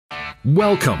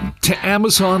Welcome to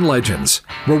Amazon Legends,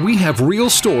 where we have real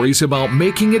stories about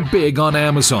making it big on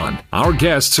Amazon. Our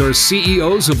guests are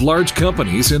CEOs of large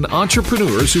companies and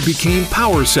entrepreneurs who became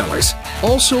power sellers,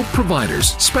 also providers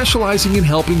specializing in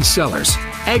helping sellers,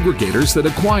 aggregators that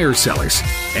acquire sellers,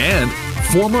 and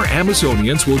former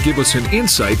Amazonians will give us an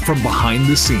insight from behind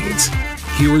the scenes.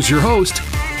 Here is your host,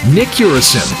 Nick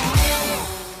Urison.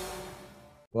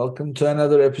 Welcome to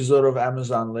another episode of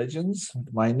Amazon Legends.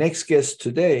 My next guest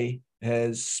today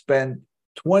has spent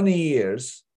 20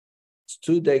 years,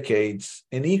 2 decades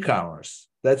in e-commerce.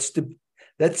 That's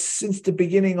since the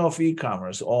beginning of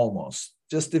e-commerce, almost.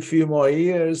 Just a few more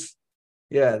years.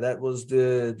 Yeah, that was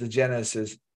the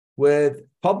genesis with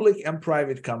public and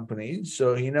private companies.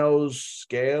 So he knows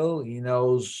scale, he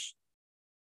knows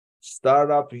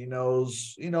startup, he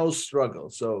knows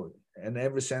struggle. So in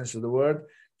every sense of the word.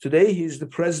 Today, he's the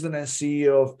president and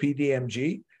CEO of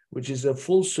PDMG, which is a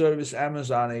full-service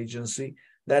Amazon agency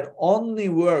that only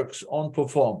works on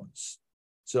performance.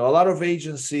 So a lot of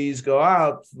agencies go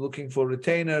out looking for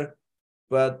retainer,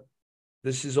 but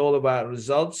this is all about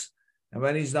results. And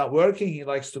when he's not working, he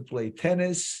likes to play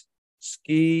tennis,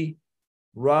 ski,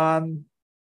 run,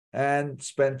 and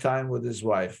spend time with his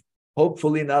wife.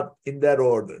 Hopefully not in that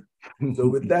order. So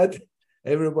with that,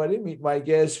 everybody, meet my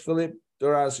guest, Phillip.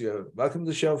 Welcome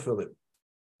to the show, Phillip.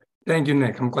 Thank you,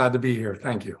 Nick. I'm glad to be here.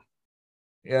 Thank you.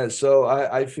 Yeah, so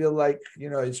I feel like,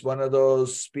 it's one of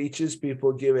those speeches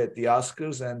people give at the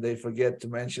Oscars and they forget to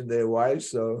mention their wives.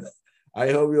 So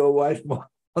I hope your wife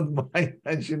won't mind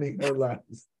mentioning her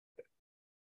last.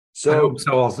 I hope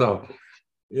so also.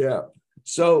 Yeah.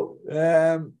 So,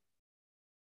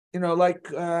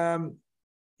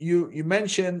 you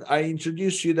mentioned, I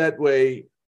introduced you that way.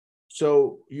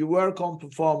 So you work on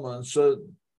performance. So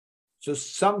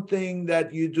something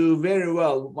that you do very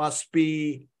well must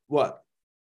be what?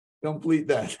 Complete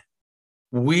that.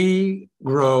 We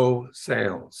grow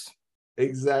sales.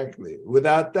 Exactly.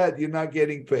 Without that, you're not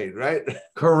getting paid, right?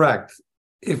 Correct.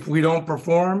 If we don't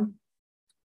perform,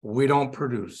 we don't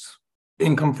produce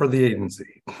income for the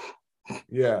agency.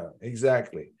 Yeah,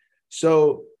 exactly.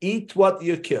 So eat what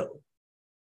you kill.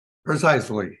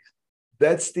 Precisely.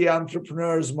 That's the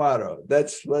entrepreneur's motto.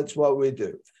 That's what we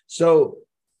do. So,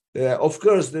 of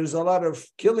course, there's a lot of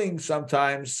killing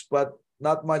sometimes, but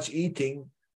not much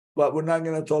eating. But we're not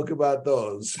going to talk about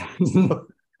those.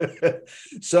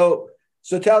 So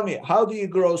tell me, how do you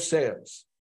grow sales?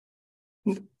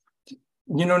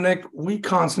 Nick, we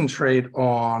concentrate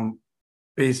on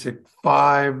basic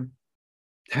 5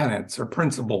 tenets or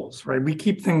principles, right? We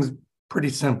keep things pretty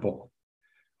simple.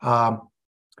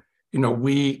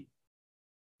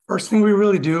 First thing we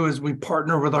really do is we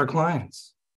partner with our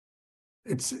clients.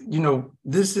 It's,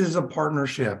 this is a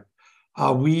partnership.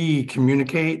 We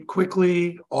communicate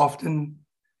quickly, often.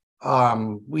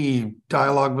 We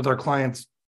dialogue with our clients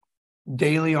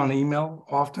daily on email,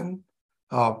 often,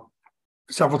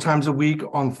 several times a week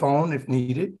on phone if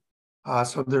needed.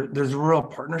 So there's a real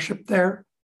partnership there.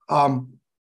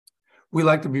 We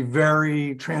like to be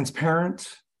very transparent,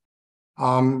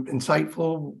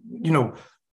 insightful.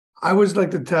 I always like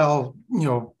to tell,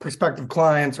 prospective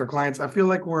clients or clients, I feel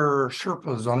like we're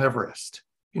Sherpas on Everest.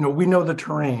 We know the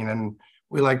terrain and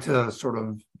we like to sort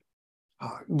of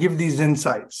give these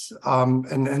insights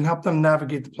and help them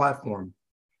navigate the platform.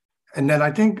 And then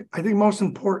I think most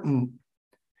important,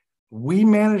 we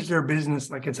manage their business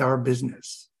like it's our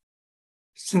business.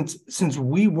 Since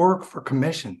we work for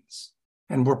commissions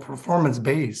and we're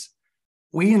performance-based,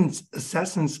 we in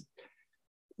essence,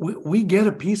 we get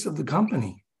a piece of the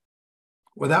company.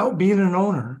 Without being an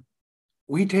owner,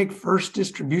 we take first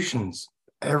distributions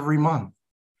every month.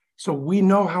 So we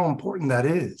know how important that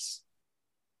is.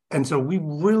 And so we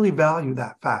really value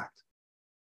that fact.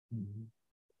 Mm-hmm.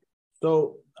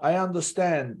 So I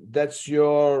understand that's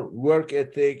your work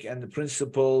ethic and the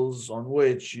principles on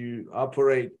which you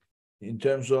operate in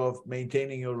terms of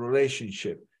maintaining your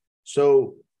relationship.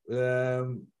 So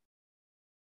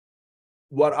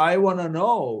what I want to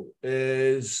know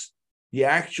is the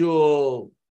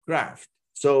actual craft.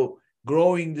 So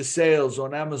growing the sales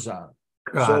on Amazon.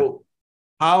 So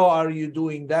how are you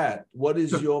doing that? What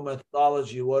is your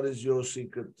methodology? What is your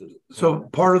secret? So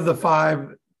part of the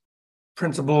 5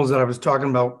 principles that I was talking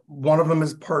about, one of them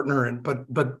is partnering, but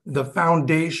the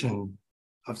foundation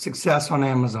of success on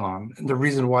Amazon and the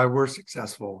reason why we're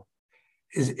successful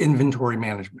is inventory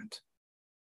management.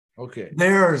 Okay.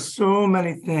 There are so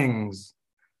many things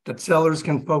that sellers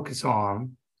can focus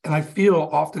on, and I feel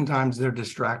oftentimes they're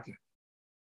distracted.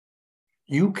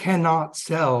 You cannot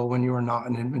sell when you are not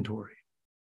in inventory.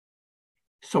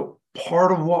 So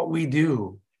part of what we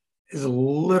do is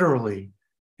literally,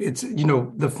 It's,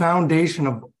 the foundation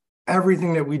of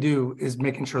everything that we do is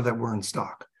making sure that we're in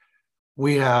stock.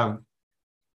 We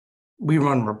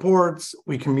run reports,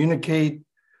 we communicate,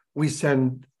 we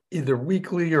send either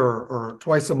weekly or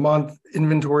twice a month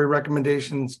inventory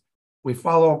recommendations. We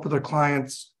follow up with our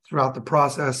clients throughout the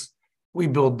process. We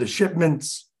build the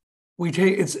shipments.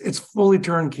 It's fully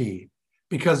turnkey,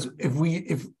 because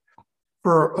if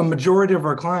for a majority of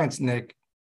our clients, Nick,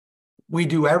 we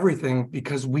do everything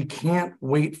because we can't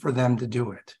wait for them to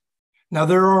do it. Now,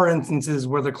 there are instances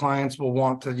where the clients will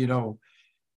want to,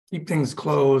 keep things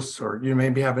close, or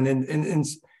maybe have an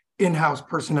in-house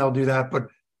personnel do that. But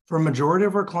for a majority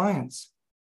of our clients,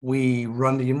 we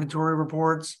run the inventory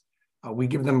reports, we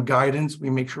give them guidance, we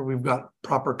make sure we've got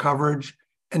proper coverage,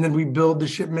 and then we build the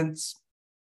shipments,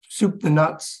 soup the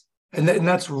nuts, and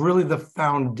that's really the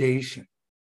foundation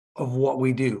of what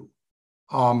we do.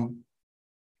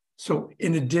 So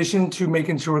in addition to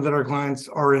making sure that our clients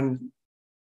are in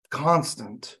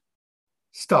constant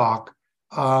stock,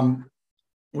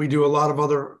 we do a lot of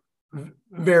other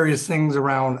various things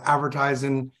around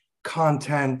advertising,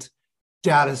 content,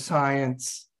 data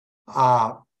science,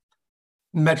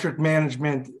 metric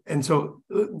management. And so,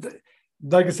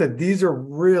 like I said, these are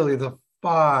really the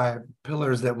 5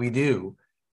 pillars that we do.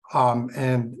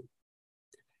 And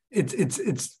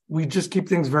we just keep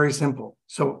things very simple.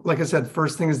 So like I said,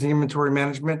 first thing is the inventory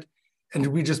management, and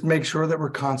we just make sure that we're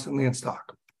constantly in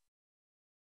stock.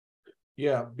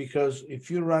 Yeah, because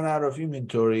if you run out of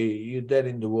inventory, you're dead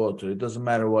in the water. It doesn't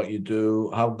matter what you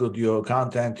do, how good your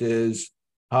content is,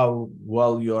 how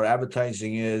well your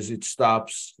advertising is, it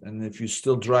stops. And if you're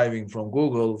still driving from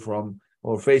Google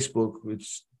or Facebook,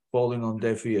 it's falling on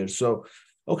deaf ears. So,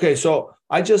 okay, so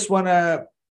I just want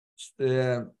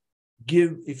to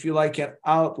give, if you like, an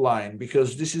outline,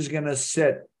 because this is going to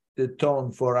set the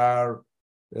tone for our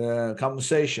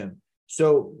conversation.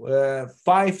 So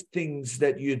 5 things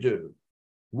that you do.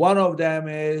 One of them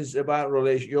is about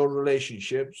your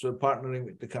relationship, so partnering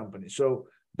with the company. So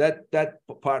that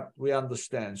part we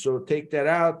understand. So take that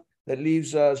out. That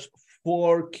leaves us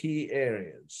 4 key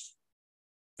areas.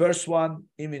 First one,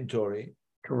 inventory.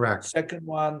 Correct. Second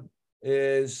one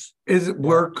is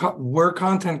we're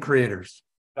content creators.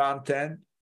 Content.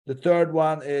 The third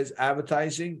one is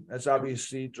advertising. That's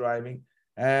obviously driving.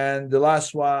 And the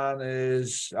last one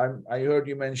is, I heard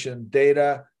you mention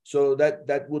data. So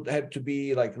that would have to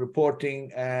be like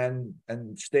reporting and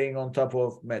staying on top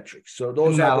of metrics. So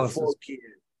those Analysis. are the 4 key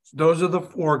areas. Those are the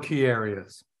 4 key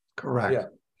areas. Correct.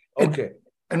 Yeah. Okay.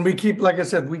 And we keep, like I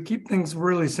said, we keep things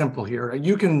really simple here.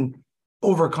 You can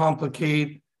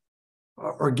overcomplicate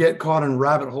or get caught in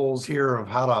rabbit holes here of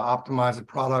how to optimize a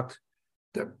product.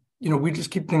 That, we just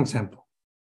keep things simple.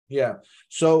 Yeah.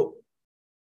 So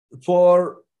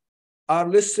for our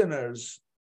listeners,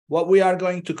 what we are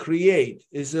going to create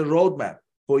is a roadmap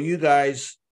for you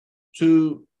guys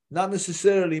to not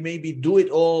necessarily maybe do it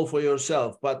all for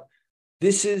yourself, but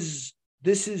this is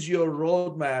your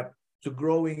roadmap to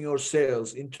growing your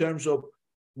sales in terms of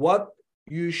what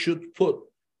you should put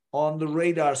on the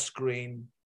radar screen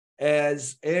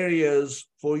as areas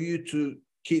for you to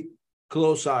keep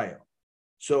close eye on.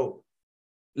 So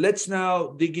let's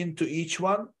now dig into each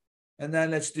one, and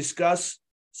then let's discuss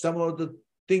some of the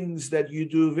things that you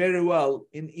do very well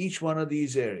in each one of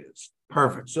these areas.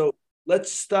 Perfect. So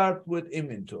let's start with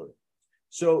inventory.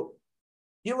 So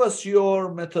give us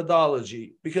your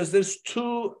methodology, because there's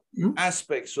 2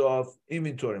 aspects of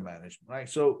inventory management, right?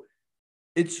 So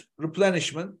it's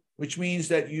replenishment, which means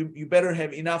that you better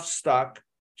have enough stock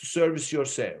to service your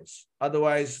sales.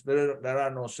 Otherwise, there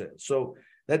are no sales. So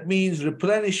that means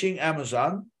replenishing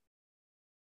Amazon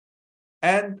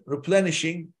and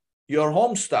replenishing your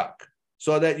home stock,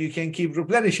 so that you can keep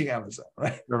replenishing Amazon,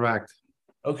 right? Correct.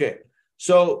 Okay.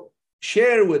 So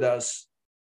share with us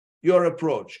your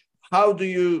approach. How do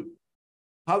you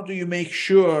make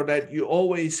sure that you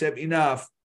always have enough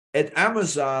at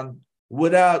Amazon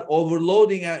without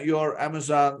overloading your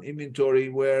Amazon inventory,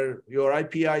 where your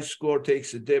IPI score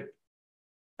takes a dip,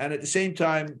 and at the same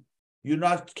time you're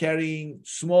not carrying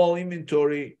small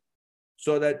inventory,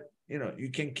 so that you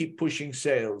can keep pushing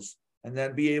sales and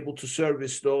then be able to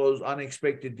service those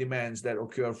unexpected demands that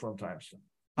occur from time to time?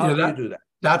 How do you do that?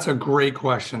 That's a great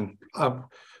question.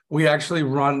 We actually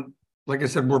run, like I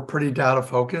said, we're pretty data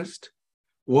focused.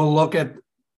 We'll look at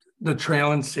the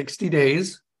trailing 60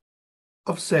 days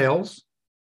of sales.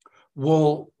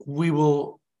 We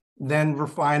will then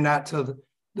refine that to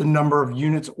the number of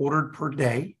units ordered per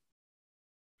day.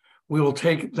 We will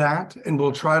take that and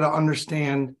we'll try to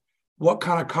understand what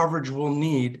kind of coverage we'll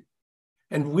need.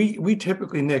 And we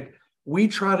typically, Nick, we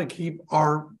try to keep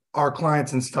our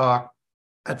clients in stock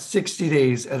at 60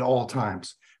 days at all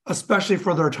times, especially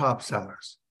for their top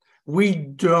sellers. We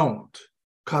don't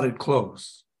cut it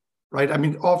close, right? I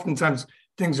mean, oftentimes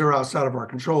things are outside of our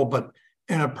control, but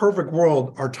in a perfect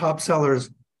world, our top sellers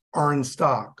are in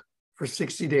stock for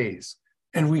 60 days.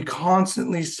 And we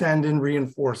constantly send in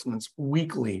reinforcements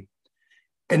weekly.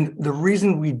 And the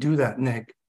reason we do that,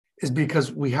 Nick, is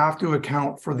because we have to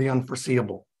account for the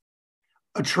unforeseeable.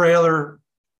 A trailer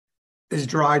is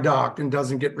dry docked and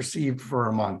doesn't get received for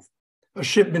a month. A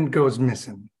shipment goes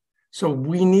missing. So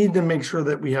we need to make sure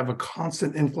that we have a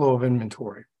constant inflow of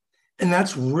inventory. And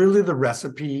that's really the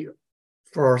recipe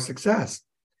for our success,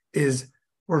 is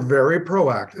we're very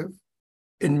proactive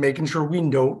in making sure we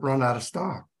don't run out of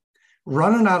stock.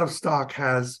 Running out of stock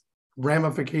has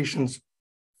ramifications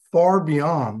far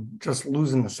beyond just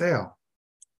losing the sale.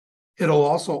 It'll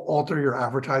also alter your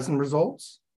advertising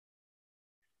results.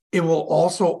 It will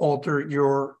also alter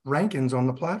your rankings on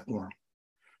the platform.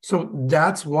 So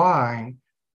that's why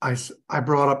I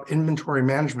brought up inventory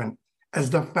management as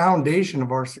the foundation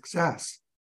of our success.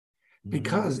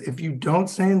 Because if you don't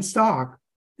stay in stock,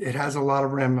 it has a lot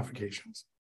of ramifications.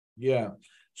 Yeah.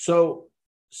 So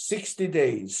 60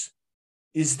 days,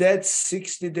 is that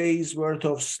 60 days worth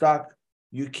of stock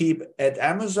you keep at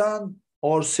Amazon,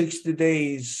 or 60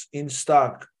 days in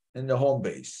stock in the home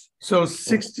base? So it's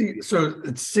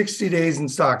 60 days in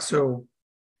stock. So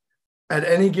at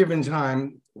any given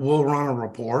time, we'll run a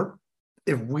report.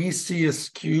 If we see a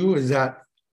SKU that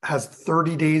has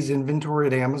 30 days inventory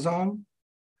at Amazon,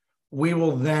 we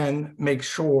will then make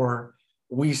sure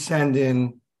we send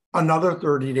in another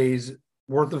 30 days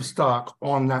worth of stock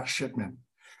on that shipment.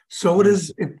 So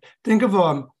think of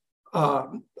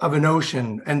an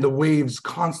ocean and the waves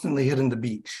constantly hitting the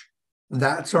beach.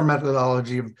 That's our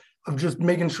methodology of just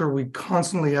making sure we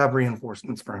constantly have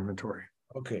reinforcements for inventory.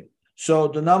 Okay. So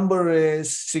the number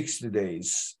is 60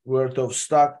 days worth of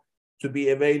stock to be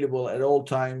available at all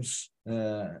times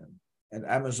at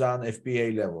Amazon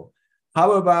FBA level.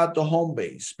 How about the home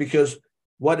base? Because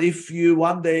what if you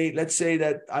one day, let's say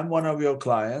that I'm one of your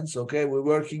clients, okay, we're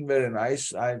working very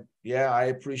nice. I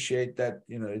appreciate that,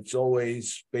 it's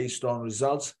always based on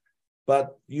results,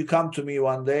 but you come to me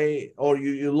one day, or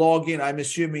you log in, I'm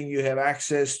assuming you have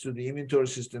access to the inventory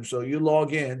system. So you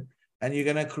log in and you're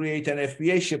going to create an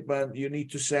FBA shipment. You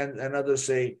need to send another,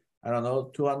 say,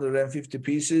 250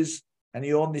 pieces, and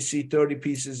you only see 30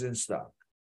 pieces in stock.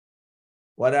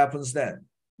 What happens then?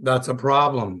 That's a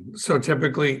problem. So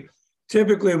typically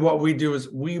what we do is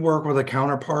we work with a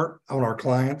counterpart on our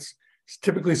clients. It's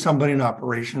typically somebody in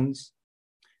operations.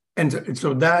 And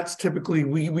so that's typically,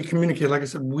 we communicate. Like I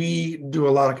said, we do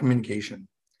a lot of communication.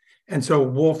 And so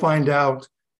we'll find out,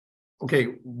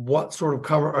 okay, what sort of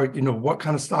cover, or, what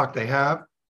kind of stock they have.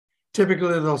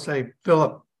 Typically they'll say,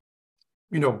 Phillip,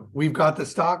 we've got the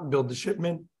stock, build the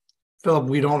shipment. Phillip,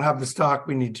 we don't have the stock.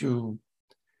 We need to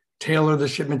tailor the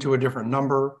shipment to a different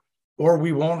number, or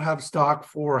we won't have stock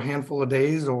for a handful of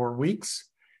days or weeks.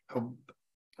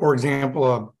 For example,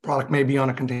 a product may be on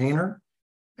a container,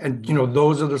 and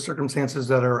those are the circumstances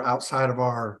that are outside of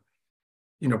our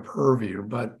purview.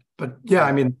 But yeah,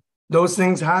 I mean, those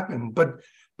things happen. But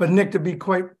Nick, to be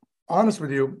quite honest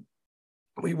with you,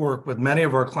 we work with many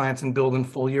of our clients in building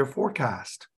full year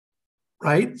forecast,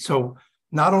 right? So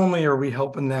not only are we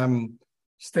helping them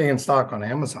stay in stock on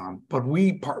Amazon, but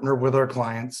we partner with our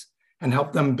clients and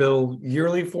help them build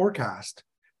yearly forecast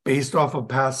based off of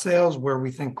past sales, where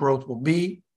we think growth will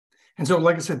be. And so,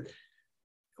 like I said,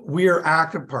 we are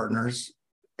active partners,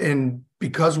 and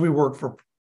because we work for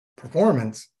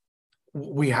performance,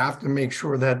 we have to make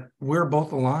sure that we're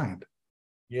both aligned.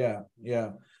 Yeah.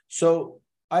 So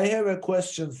I have a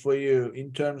question for you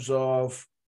in terms of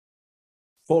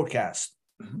forecast.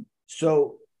 Mm-hmm.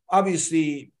 So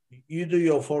obviously you do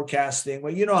your forecasting.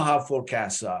 Well, you know how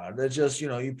forecasts are. They're just,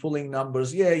 you're pulling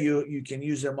numbers. Yeah, you can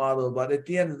use a model, but at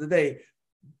the end of the day,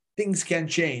 things can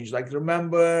change. Like,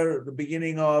 remember the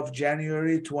beginning of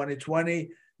January 2020?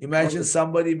 Imagine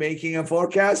somebody making a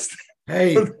forecast.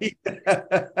 Hey,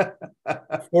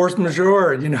 force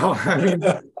majeure,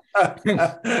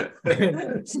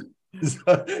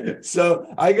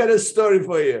 So I got a story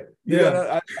for you.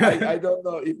 Yeah. I don't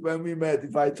know when we met,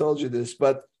 if I told you this,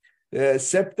 but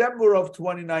September of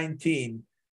 2019,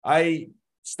 I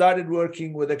started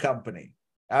working with a company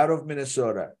out of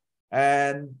Minnesota,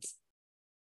 and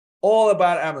all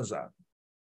about Amazon.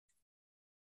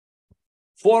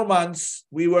 4 months,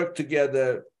 we worked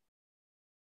together,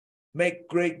 make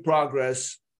great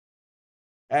progress,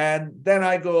 and then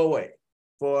I go away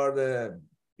for the,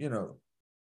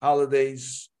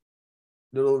 holidays,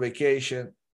 little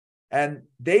vacation, and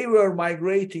they were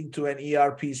migrating to an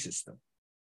ERP system.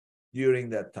 during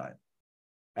that time.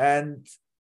 And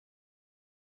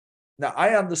now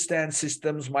I understand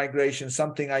systems migration,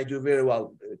 something I do very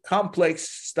well. Complex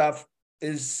stuff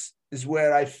is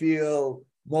where I feel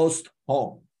most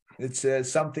home. It's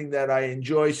something that I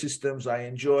enjoy. Systems, I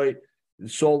enjoy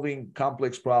solving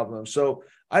complex problems. So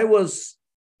I was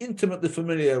intimately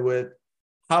familiar with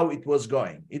how it was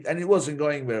going. And it wasn't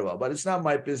going very well, but it's not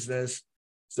my business.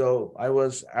 So I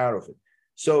was out of it.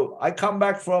 So I come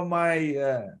back from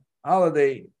my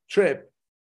holiday trip,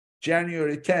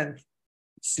 January 10th,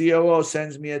 COO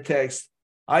sends me a text.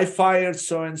 I fired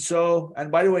so-and-so.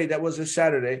 And by the way, that was a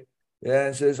Saturday.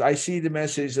 And says, I see the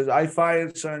message, says, I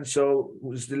fired so-and-so,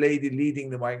 who's the lady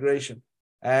leading the migration.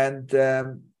 And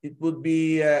it would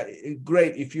be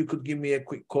great if you could give me a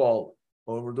quick call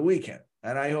over the weekend.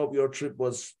 And I hope your trip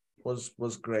was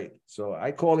great. So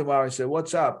I called him out. I said,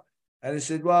 what's up? And he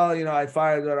said, well, I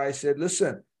fired her. I said,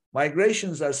 listen,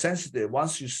 migrations are sensitive.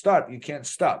 Once you start, you can't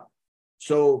stop.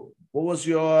 So what was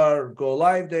your go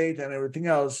live date and everything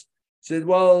else? He said,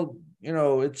 well,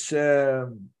 it's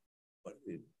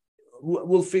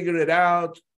we'll figure it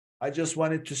out. I just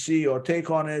wanted to see your take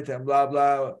on it and blah,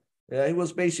 blah. He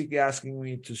was basically asking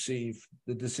me to see if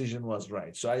the decision was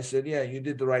right. So I said, yeah, you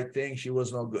did the right thing. She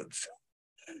was no good.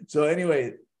 So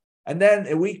anyway, and then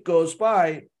a week goes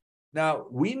by. Now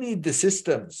we need the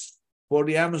systems for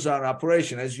the Amazon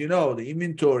operation. As you know, the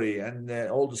inventory and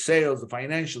all the sales, the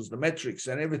financials, the metrics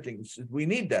and everything. We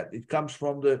need that. It comes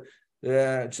from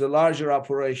it's a larger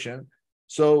operation.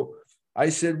 So I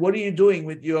said, what are you doing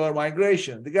with your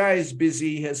migration? The guy is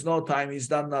busy, he has no time, he's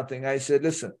done nothing. I said,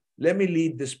 listen, let me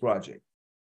lead this project.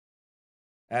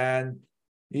 And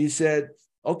he said,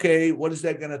 okay, what is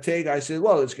that going to take? I said,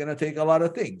 well, it's going to take a lot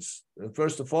of things.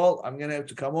 First of all, I'm going to have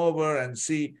to come over and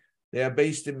see. They are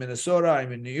based in Minnesota.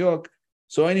 I'm in New York.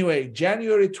 So anyway,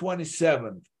 January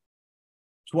 27th,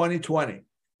 2020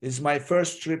 is my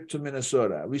first trip to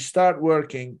Minnesota. We start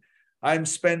working. I'm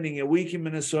spending a week in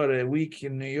Minnesota, a week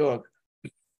in New York,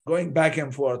 going back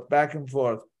and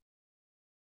forth.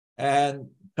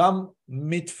 And come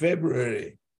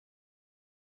mid-February,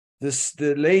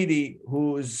 the lady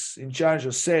who is in charge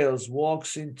of sales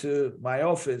walks into my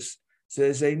office,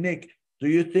 says, hey, Nick, do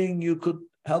you think you could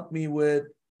help me with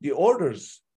the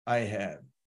orders I have?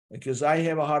 Because I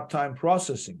have a hard time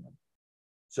processing them.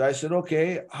 So I said,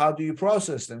 okay, how do you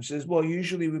process them? She says, well,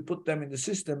 usually we put them in the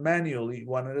system manually,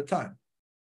 one at a time.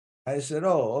 I said,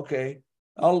 oh, okay.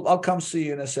 I'll come see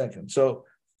you in a second. So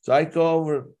I go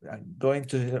over, I'm going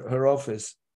to her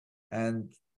office,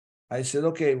 and I said,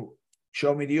 okay,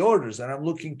 show me the orders. And I'm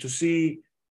looking to see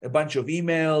a bunch of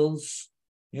emails,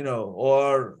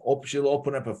 or she'll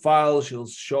open up a file. She'll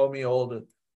show me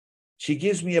she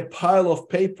gives me a pile of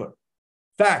paper,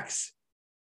 fax.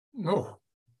 No,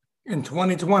 in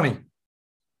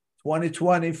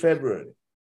 2020, February.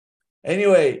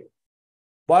 Anyway,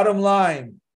 bottom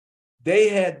line, they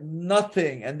had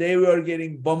nothing, and they were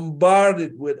getting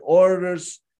bombarded with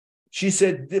orders. She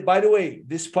said, by the way,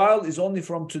 this pile is only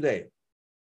from today.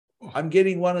 I'm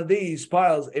getting one of these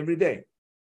piles every day.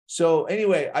 So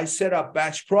anyway, I set up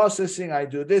batch processing. I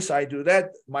do this, I do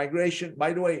that. Migration,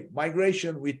 by the way,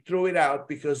 we threw it out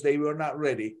because they were not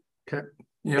ready. Okay.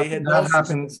 Yeah, that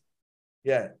happens.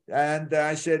 Yeah. And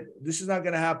I said, this is not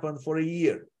going to happen for a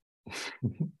year.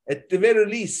 At the very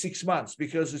least 6 months,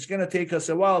 because it's going to take us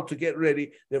a while to get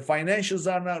ready. Their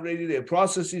financials are not ready. Their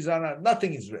processes are not,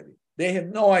 nothing is ready. They have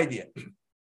no idea.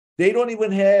 They don't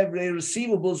even have their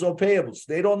receivables or payables.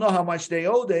 They don't know how much they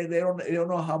owe. They don't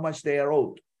know how much they are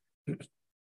owed.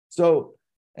 So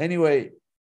anyway,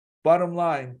 bottom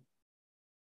line,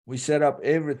 we set up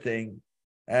everything.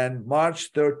 And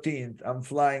March 13th, I'm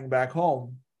flying back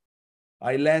home.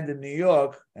 I land in New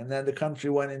York, and then the country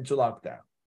went into lockdown.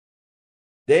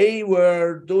 They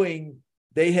had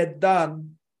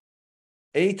done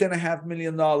 $8.5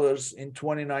 million in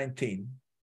 2019,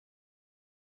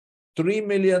 $3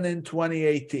 million in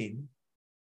 2018.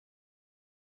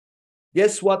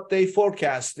 Guess what they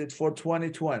forecasted for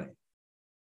 2020?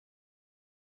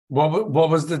 What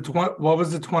was the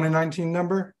 2019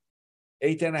 number?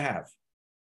 8.5.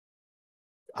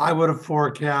 I would have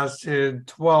forecasted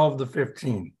 12 to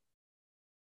 15.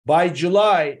 By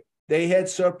July, they had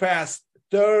surpassed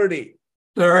 30.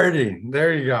 30.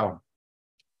 There you go.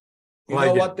 You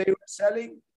know what they were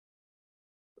selling?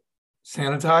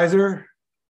 Sanitizer?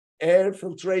 Air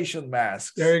filtration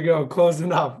masks. There you go. Close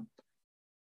enough.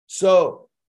 So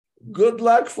good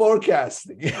luck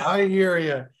forecasting. I hear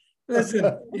you.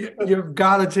 Listen, you've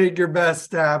got to take your best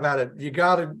stab at it. You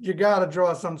got to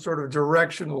draw some sort of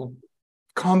directional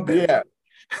compass.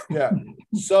 Yeah.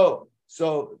 So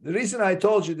So the reason I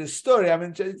told you this story, I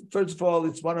mean, first of all,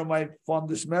 it's one of my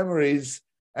fondest memories,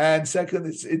 and second,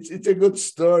 it's a good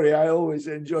story. I always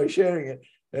enjoy sharing it.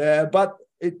 But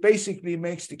it basically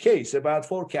makes the case about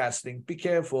forecasting. Be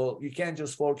careful; you can't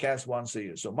just forecast once a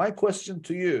year. So my question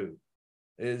to you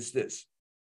is this: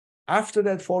 after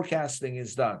that forecasting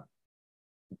is done,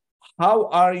 how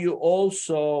are you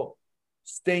also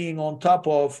staying on top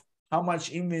of how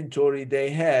much inventory they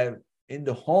have in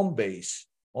the home base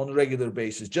on a regular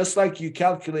basis? Just like you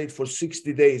calculate for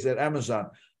 60 days at Amazon,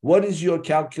 what is your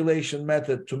calculation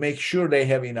method to make sure they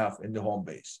have enough in the home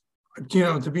base?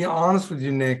 To be honest with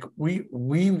you, Nick, we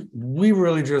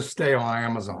really just stay on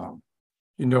Amazon.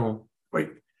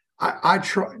 I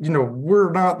try.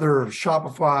 We're not their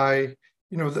Shopify.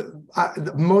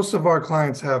 Most of our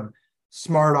clients have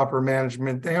smart upper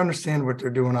management. They understand what they're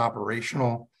doing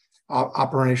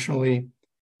operationally,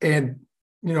 and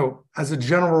as a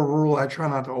general rule, I try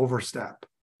not to overstep.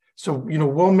 So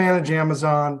we'll manage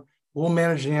Amazon. We'll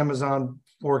manage the Amazon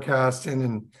forecasting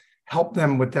and help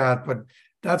them with that. But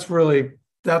that's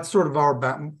sort of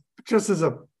our just as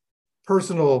a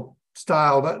personal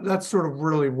style. That's sort of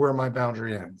really where my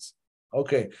boundary ends.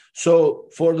 Okay, so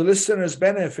for the listeners'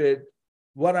 benefit,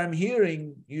 what I'm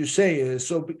hearing you say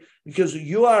is because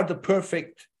you are the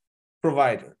perfect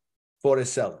provider for a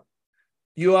seller.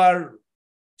 You are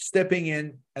stepping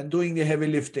in and doing the heavy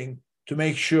lifting to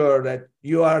make sure that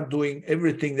you are doing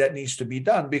everything that needs to be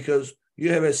done because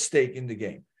you have a stake in the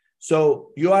game.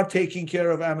 So you are taking care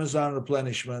of Amazon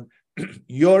replenishment.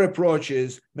 Your approach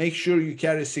is make sure you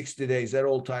carry 60 days at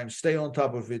all times, stay on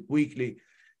top of it weekly.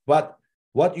 But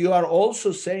what you are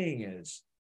also saying is,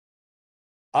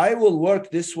 I will work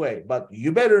this way, but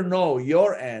you better know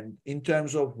your end in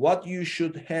terms of what you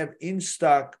should have in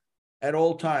stock at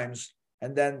all times,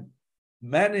 and then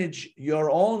manage your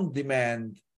own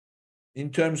demand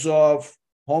in terms of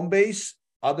home base,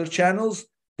 other channels.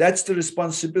 That's the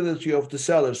responsibility of the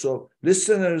seller. So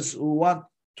listeners who want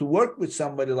to work with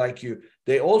somebody like you,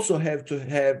 they also have to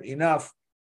have enough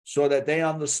so that they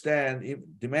understand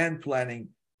demand planning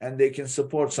and they can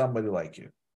support somebody like you.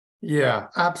 Yeah,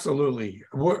 absolutely.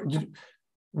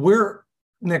 We're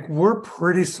Nick, we're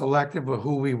pretty selective with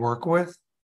who we work with.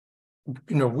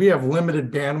 We have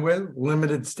limited bandwidth,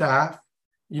 limited staff.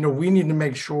 We need to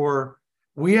make sure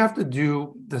we have to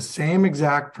do the same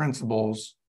exact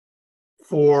principles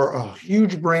for a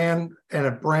huge brand and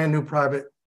a brand new private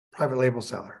label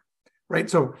seller, right?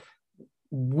 So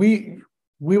we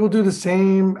will do the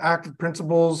same active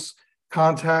principles,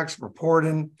 contacts,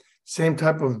 reporting, same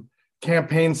type of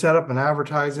campaign setup and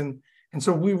advertising. And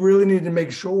so we really need to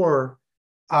make sure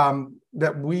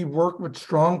that we work with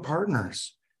strong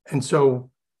partners. And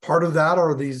so part of that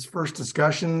are these first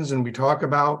discussions, and we talk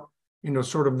about,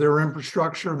 sort of their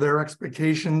infrastructure, their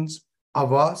expectations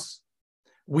of us.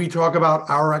 We talk about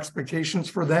our expectations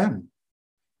for them.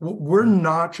 We're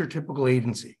not your typical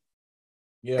agency.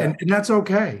 Yeah. And that's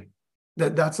okay.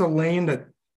 That's a lane that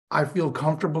I feel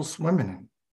comfortable swimming in.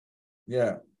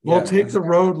 Yeah. We'll take the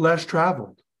road less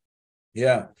traveled.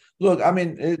 Yeah. Look, I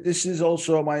mean, this is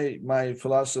also my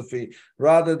philosophy.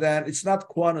 Rather than, it's not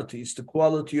quantity, it's the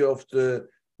quality of the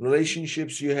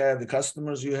relationships you have, the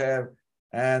customers you have.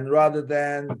 And rather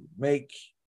than make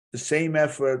the same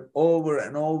effort over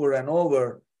and over and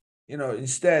over,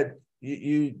 instead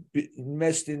you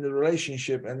invest in the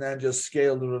relationship and then just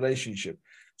scale the relationship.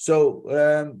 So,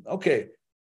 okay.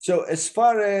 So as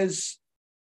far as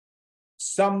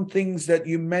some things that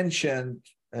you mentioned,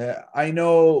 I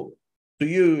know to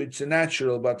you it's a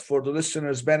natural, but for the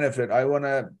listeners' benefit, I want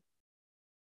to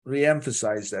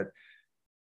reemphasize that.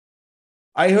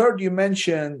 I heard you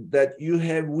mention that you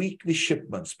have weekly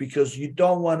shipments because you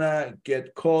don't want to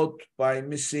get caught by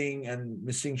missing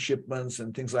shipments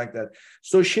and things like that.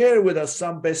 So share with us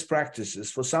some best practices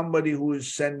for somebody who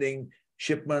is sending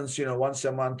shipments, once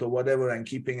a month or whatever, and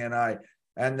keeping an eye,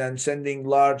 and then sending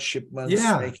large shipments.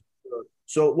 Yeah.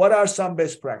 So what are some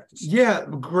best practices? Yeah,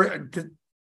 great.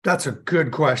 That's a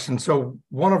good question. So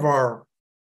one of our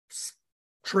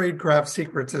tradecraft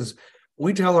secrets is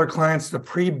we tell our clients to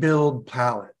pre-build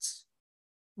pallets,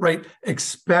 right?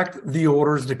 Expect the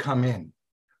orders to come in,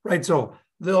 right? So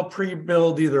they'll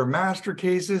pre-build either master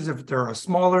cases if they're a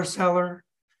smaller seller.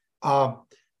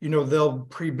 They'll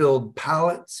pre-build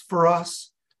pallets for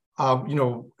us.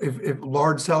 If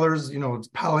large sellers, it's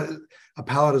a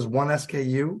pallet is one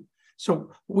SKU.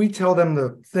 So we tell them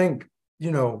to think,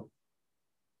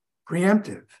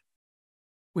 preemptive.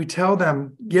 We tell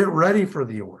them, get ready for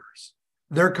the orders.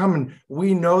 They're coming.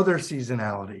 We know their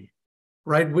seasonality,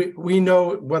 right? We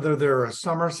know whether they're a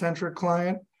summer-centric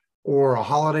client or a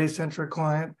holiday-centric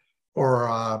client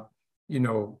or,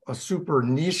 a super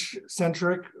niche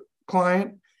centric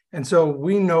client. And so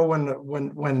we know when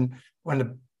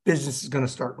the business is going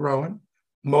to start growing.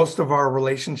 Most of our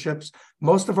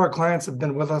clients have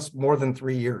been with us more than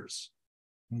 3 years.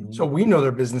 Mm-hmm. So we know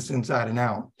their business inside and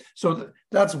out. So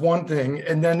that's one thing.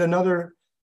 And then another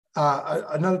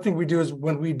thing we do is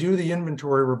when we do the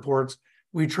inventory reports,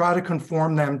 we try to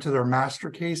conform them to their master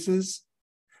cases.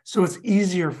 So it's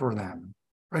easier for them,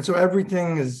 right? So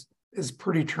everything is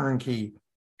pretty turnkey.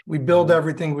 We build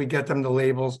everything, we get them the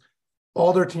labels.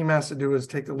 All their team has to do is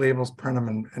take the labels, print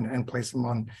them, and place them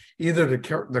on either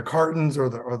the cartons or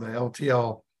the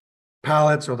LTL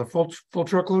pallets or the full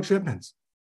truckload shipments.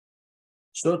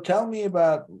 So tell me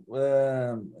about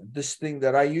this thing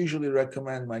that I usually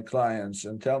recommend my clients,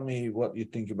 and tell me what you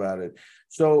think about it.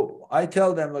 So I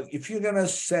tell them, look, if you're gonna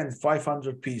send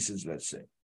 500 pieces, let's say,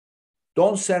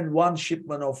 don't send one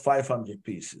shipment of 500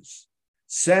 pieces.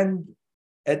 Send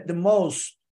at the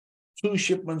most 2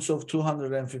 shipments of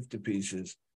 250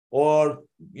 pieces, or,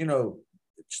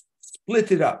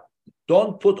 split it up.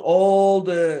 Don't put all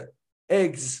the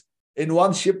eggs in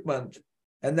one shipment,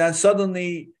 and then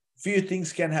suddenly few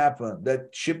things can happen.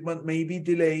 That shipment may be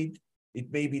delayed.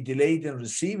 It may be delayed in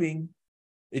receiving.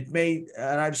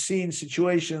 And I've seen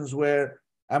situations where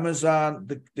Amazon,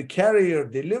 the carrier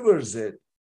delivers it,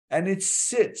 and it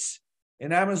sits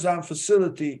in Amazon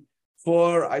facility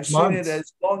for, I've seen it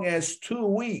as long as 2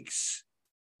 weeks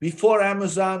before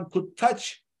Amazon could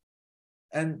touch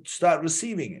and start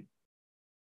receiving it.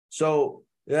 So,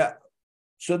 yeah.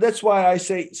 So that's why I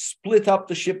say split up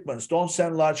the shipments. Don't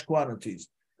send large quantities.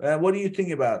 What do you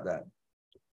think about that?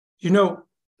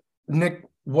 Nick,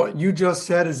 what you just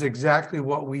said is exactly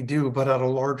what we do, but at a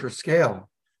larger scale.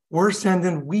 We're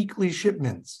sending weekly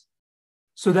shipments.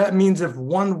 So that means if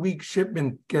 1 week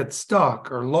shipment gets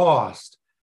stuck or lost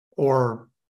or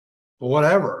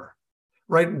whatever,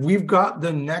 right, we've got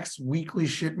the next weekly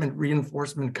shipment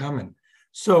reinforcement coming.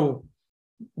 So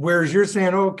whereas you're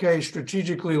saying, okay,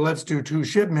 strategically, let's do 2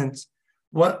 shipments,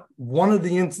 one of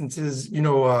the instances,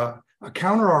 a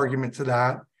counter argument to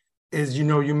that is,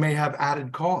 you may have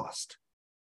added cost,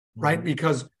 right? Mm-hmm.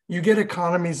 Because you get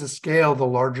economies of scale the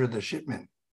larger the shipment,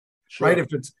 sure.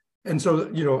 Right?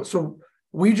 So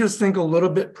we just think a little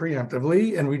bit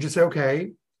preemptively, and we just say,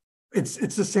 okay, it's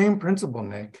the same principle,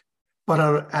 Nick, but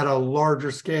at a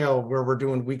larger scale where we're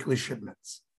doing weekly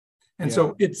shipments. And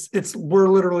so we're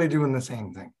literally doing the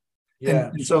same thing.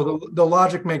 Yeah. And so the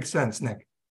logic makes sense, Nick.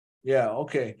 Yeah.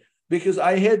 Okay. Because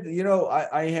I had,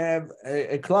 I have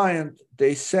a client,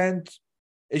 they sent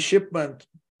a shipment.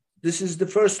 This is the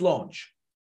first launch.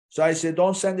 So I said,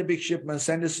 don't send a big shipment,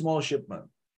 send a small shipment.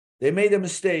 They made a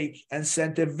mistake and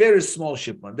sent a very small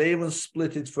shipment. They even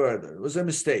split it further. It was a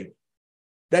mistake.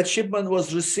 That shipment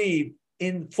was received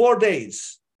in 4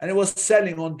 days, and it was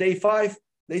selling on day 5.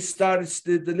 They started,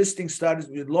 the listing started,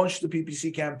 we launched the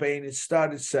PPC campaign, it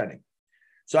started selling.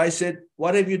 So I said,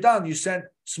 what have you done? You sent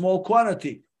small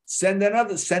quantity. Send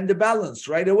the balance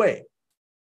right away.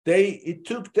 It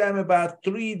took them about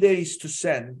 3 days to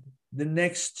send the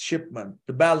next shipment,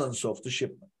 the balance of the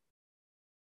shipment.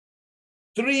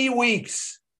 3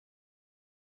 weeks.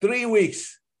 3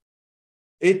 weeks.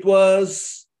 It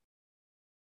was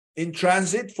in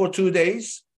transit for 2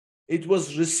 days. It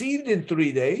was received in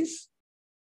 3 days.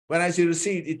 When I say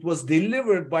received, it was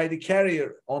delivered by the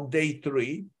carrier on day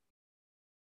 3.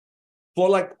 For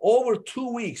like over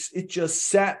 2 weeks, it just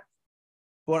sat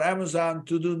for Amazon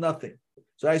to do nothing.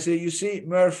 So I say, you see,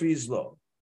 Murphy's Law.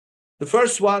 The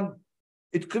first one,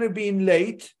 it could have been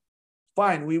late.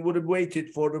 Fine, we would have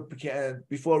waited for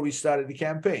before we started the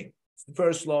campaign. It's the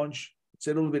first launch. It's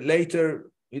a little bit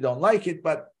later. We don't like it,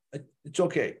 but it's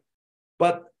okay.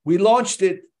 But we launched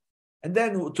it, and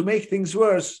then to make things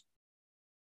worse,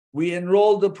 we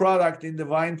enrolled the product in the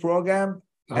Vine program,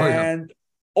 and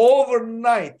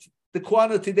overnight, the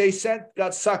quantity they sent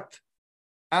got sucked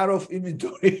out of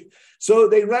inventory. So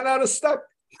they ran out of stock.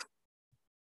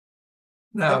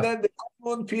 No. And then the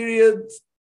honeymoon period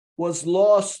was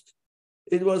lost.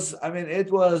 It was a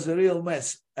real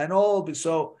mess. And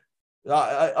so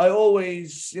I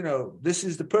always, this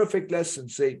is the perfect lesson.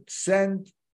 Say, send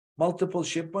multiple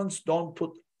shipments. Don't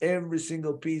put every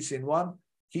single piece in one.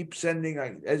 Keep sending,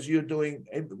 as you're doing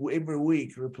every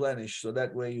week, replenish. So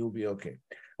that way you'll be okay.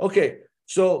 Okay.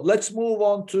 So let's move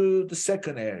on to the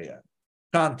second area,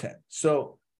 content.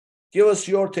 So give us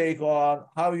your take on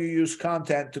how you use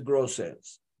content to grow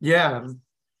sales. Yeah.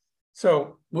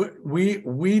 So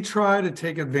we try to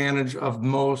take advantage of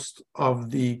most of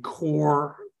the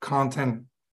core content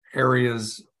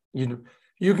areas. You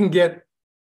can get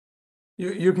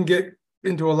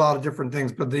into a lot of different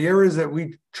things, but the areas that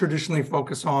we traditionally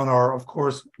focus on are, of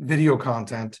course, video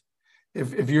content.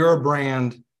 If you're a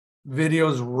brand, video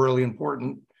is really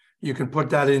important. You can put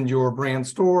that in your brand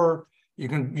store. You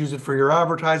can use it for your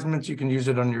advertisements. You can use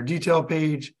it on your detail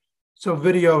page. So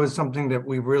video is something that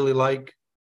we really like.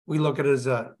 We look at it as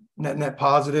a net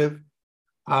positive.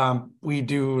 We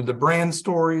do the brand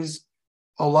stories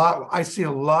a lot. I see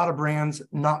a lot of brands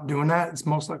not doing that. It's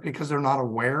most likely because they're not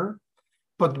aware.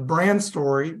 But the brand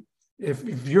story,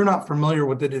 if you're not familiar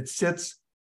with it, it sits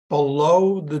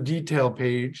below the detail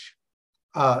page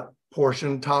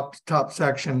portion, top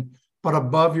section, but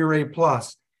above your A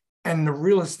plus, and the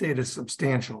real estate is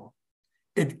substantial.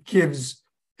 It gives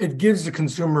the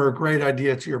consumer a great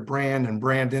idea to your brand and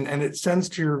and it sends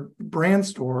to your brand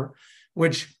store,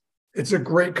 which it's a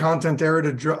great content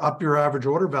area to up your average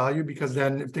order value, because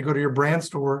then if they go to your brand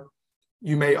store,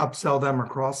 you may upsell them or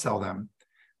cross-sell them.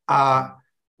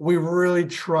 We really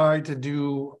try to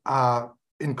do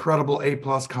incredible A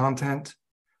plus content.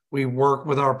 We work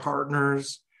with our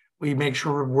partners. We make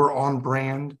sure we're on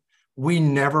brand. We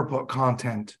never put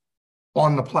content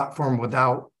on the platform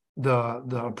without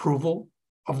the approval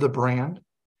of the brand.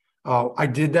 I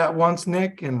did that once,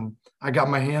 Nick, and I got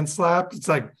my hand slapped. It's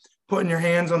like putting your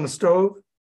hands on the stove.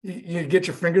 You get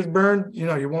your fingers burned. You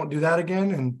know, you won't do that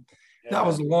again. And that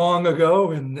was long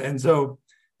ago. And so,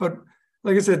 but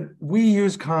like I said, we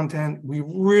use content. We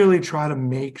really try to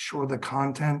make sure the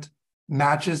content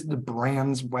matches the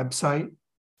brand's website.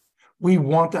 We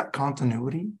want that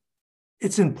continuity.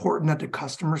 It's important that the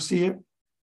customer see it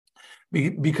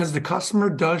because the customer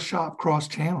does shop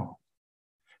cross-channel.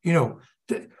 You know,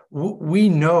 we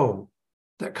know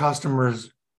that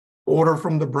customers order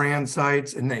from the brand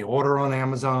sites and they order on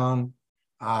Amazon.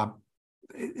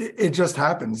 It just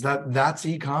happens that's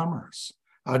e-commerce,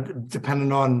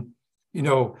 depending on, you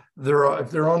know,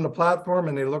 if they're on the platform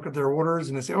and they look at their orders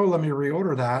and they say, oh, let me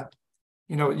reorder that.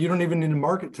 You know, you don't even need to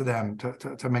market to them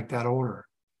to make that order.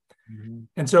 Mm-hmm.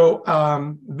 And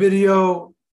so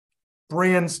video,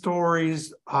 brand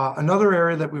stories, another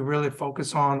area that we really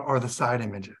focus on are the side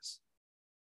images.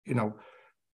 You know,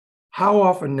 how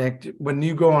often, Nick, when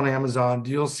you go on Amazon,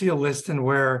 you'll see a listing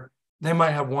where they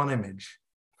might have one image.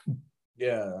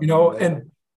 Yeah. You know,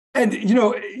 and you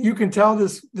know, you can tell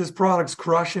this product's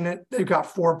crushing it. They've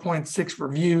got 4.6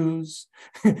 reviews,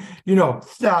 you know,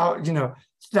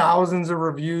 thousands of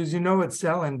reviews, you know, it's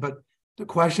selling. But the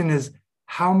question is,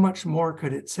 how much more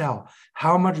could it sell?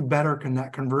 How much better can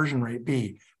that conversion rate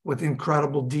be with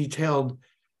incredible detailed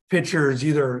pictures,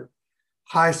 either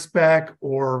high spec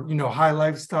or, you know, high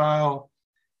lifestyle?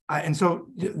 And so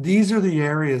these are the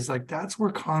areas, like that's where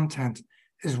content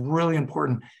is really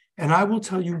important. And I will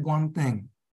tell you one thing.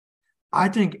 I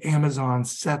think Amazon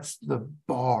sets the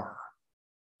bar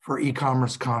for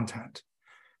e-commerce content.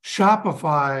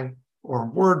 Shopify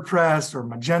or WordPress or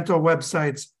Magento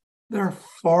websites, they're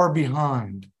far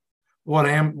behind what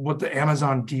the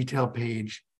Amazon detail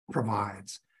page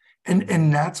provides.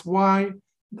 And that's why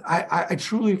I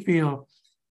truly feel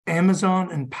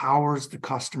Amazon empowers the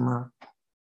customer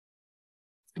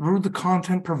through the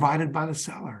content provided by the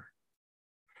seller.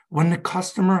 When the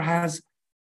customer has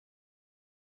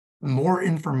more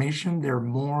information, they're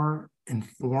more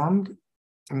informed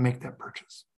to make that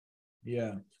purchase.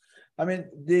 Yeah. I mean,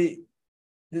 the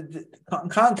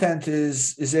content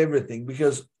is everything,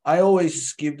 because I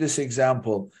always give this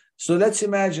example. So let's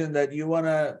imagine that you want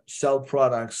to sell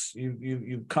products.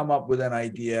 You come up with an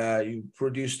idea, you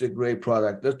produced a great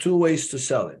product. There are two ways to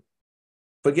sell it.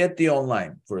 Forget the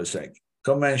online for a sec,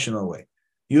 conventional way.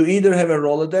 You either have a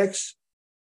Rolodex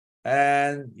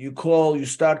and you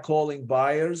start calling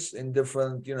buyers in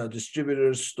different, you know,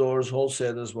 distributors, stores,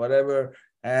 wholesalers, whatever,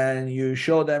 and you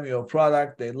show them your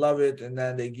product, they love it, and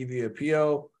then they give you a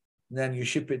PO, and then you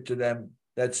ship it to them.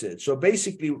 That's it. So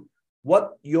basically,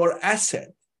 what your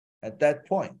asset at that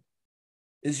point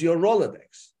is your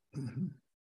Rolodex. Mm-hmm.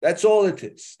 That's all it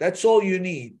is. That's all you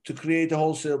need to create a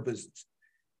wholesale business.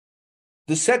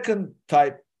 The second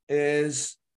type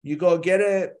is you go get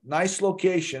a nice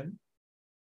location,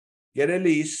 get a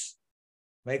lease,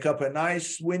 make up a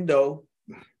nice window,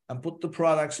 and put the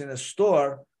products in a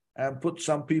store and put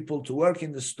some people to work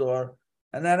in the store,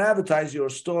 and then advertise your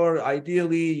store.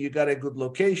 Ideally, you got a good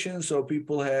location so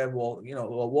people have,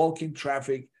 walking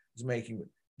traffic is making it.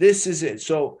 This is it.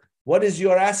 So what is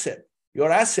your asset?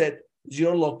 Your asset is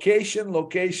your location,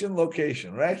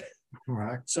 right?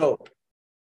 Right. So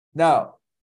now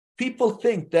people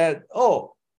think that,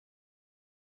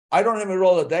 I don't have a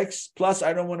Rolodex, plus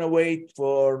I don't want to wait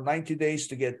for 90 days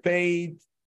to get paid,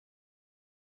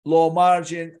 low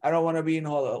margin, I don't want to be in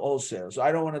wholesale, so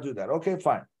I don't want to do that. Okay,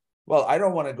 fine. Well, I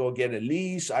don't want to go get a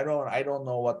lease. I don't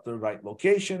know what the right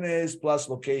location is. Plus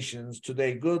locations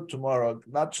today good, tomorrow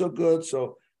not so good.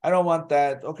 So I don't want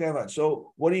that. Okay, fine.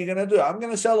 So what are you going to do? I'm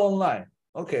going to sell online.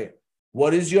 Okay.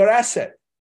 What is your asset?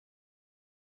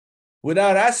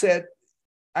 Without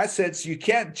assets, you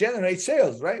can't generate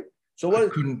sales, right? So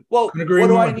couldn't what agree do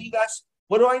more. I need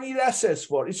what do I need assets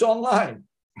for? It's online.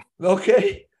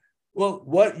 Okay. Well,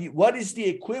 what is the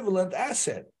equivalent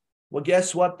asset? Well,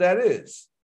 guess what that is?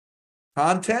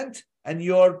 Content and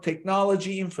your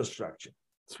technology infrastructure.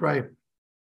 That's right.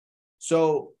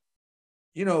 So,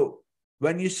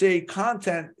 when you say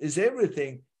content is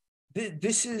everything,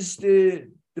 this is the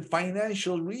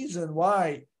financial reason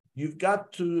why you've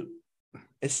got to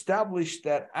establish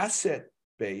that asset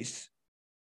base.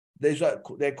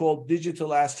 They're called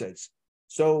digital assets.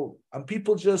 So, and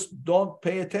people just don't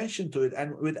pay attention to it.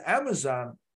 And with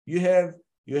Amazon, you have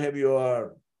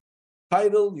your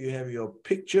title, you have your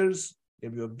pictures, you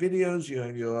have your videos, you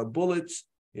have your bullets,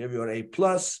 you have your A+.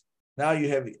 Now you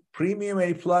have premium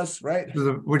A+, right?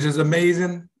 Which is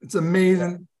amazing. It's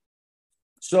amazing. Yeah.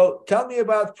 So tell me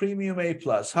about premium A+.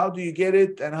 How do you get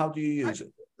it and how do you use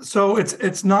it? So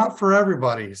it's not for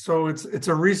everybody. So it's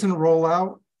a recent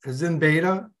rollout, is in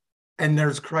beta, and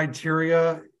there's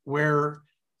criteria where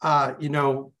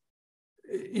you'll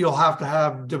have to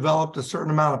have developed a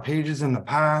certain amount of pages in the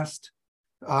past.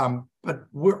 But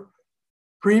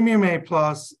Premium A+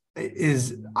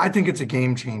 I think it's a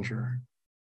game changer.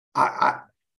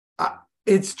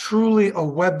 It's truly a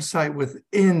website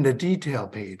within the detail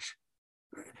page.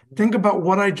 Think about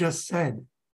what I just said.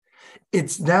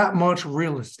 It's that much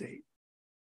real estate.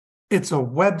 It's a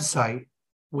website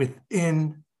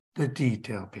within the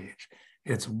detail page.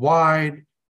 It's wide,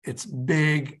 it's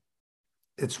big,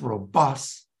 it's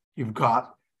robust. You've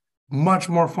got much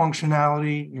more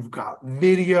functionality. You've got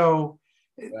video.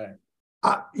 Right.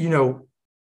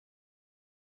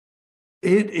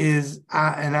 It is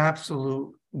an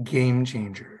absolute game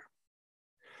changer.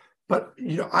 But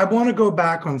I want to go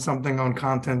back on something on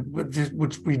content,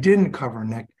 which we didn't cover,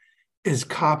 Nick, is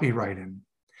copywriting.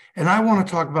 And I want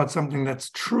to talk about something that's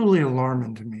truly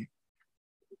alarming to me.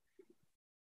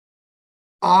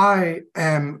 I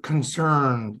am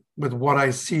concerned with what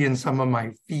I see in some of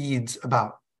my feeds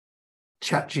about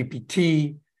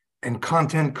ChatGPT and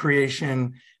content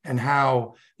creation and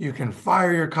how you can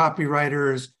fire your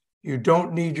copywriters. You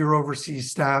don't need your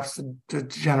overseas staffs to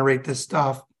generate this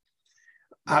stuff.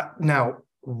 Now,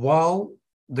 while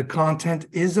the content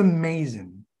is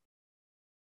amazing,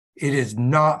 it is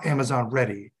not Amazon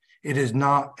ready. It is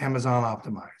not Amazon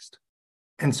optimized.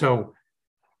 And so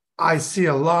I see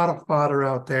a lot of fodder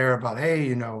out there about,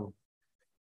 hey,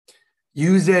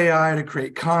 use AI to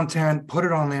create content, put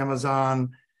it on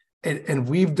Amazon. And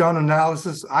we've done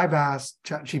analysis. I've asked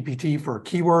ChatGPT for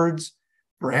keywords,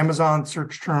 for Amazon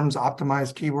search terms,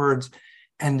 optimized keywords,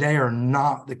 and they are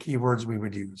not the keywords we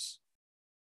would use.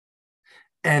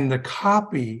 And the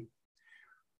copy,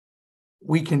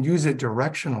 we can use it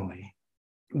directionally.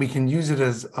 We can use it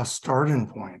as a starting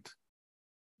point,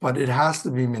 but it has to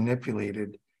be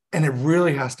manipulated, and it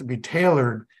really has to be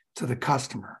tailored to the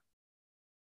customer.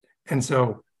 And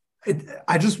so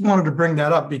I just wanted to bring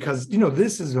that up because,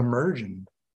 this is emerging.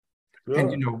 Sure.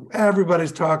 And,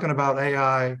 everybody's talking about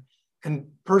AI.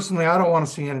 And personally, I don't want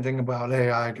to see anything about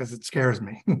AI because it scares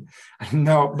me.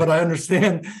 No, but I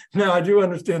understand. Now, I do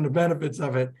understand the benefits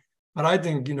of it. But I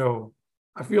think,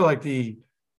 I feel like the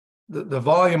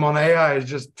volume on AI is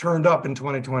just turned up in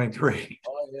 2023.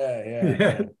 Oh,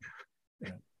 yeah.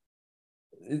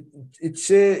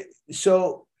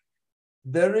 So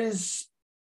there is,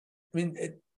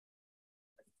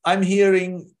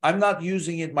 I'm not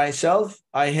using it myself.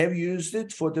 I have used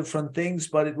it for different things,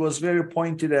 but it was very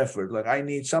pointed effort. Like I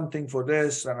need something for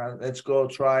this and let's go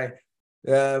try.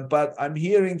 But I'm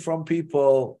hearing from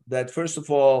people that, first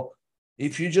of all,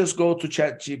 if you just go to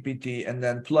ChatGPT and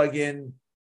then plug in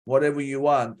whatever you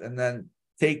want and then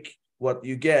take what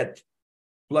you get,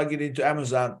 plug it into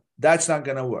Amazon, that's not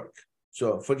going to work.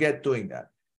 So forget doing that.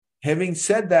 Having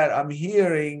said that, I'm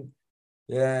hearing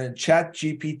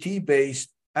ChatGPT-based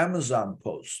Amazon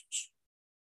posts,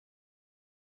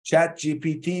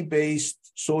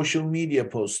 ChatGPT-based social media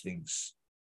postings.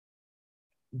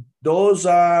 Those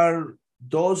are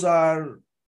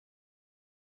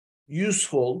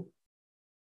useful,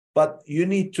 but you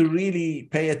need to really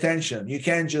pay attention. You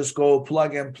can't just go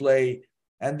plug and play.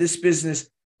 And this business,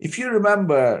 if you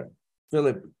remember,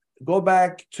 Philip, go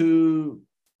back to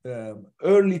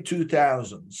early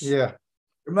 2000s. Yeah.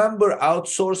 Remember,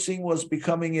 outsourcing was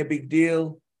becoming a big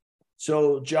deal.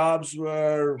 So jobs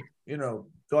were,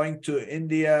 going to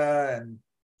India and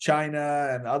China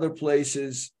and other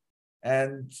places.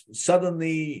 And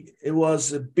suddenly it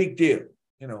was a big deal.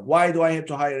 Why do I have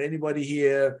to hire anybody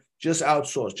here? Just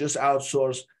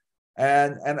outsource.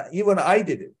 And even I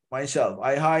did it myself.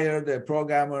 I hired a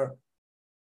programmer,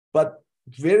 but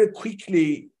very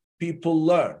quickly people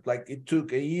learned. Like it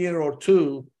took a year or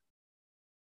two.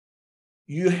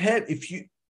 You're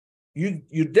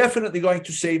definitely going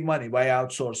to save money by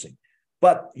outsourcing,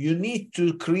 but you need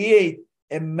to create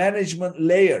a management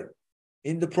layer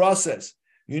in the process.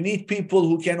 You need people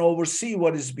who can oversee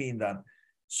what is being done.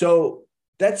 So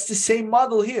that's the same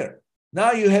model here.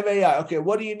 Now you have AI. Okay,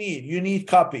 what do you need? You need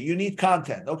copy. You need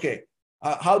content. Okay,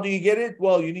 how do you get it?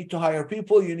 Well, you need to hire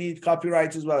people. You need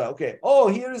copyrights as well. Okay. Oh,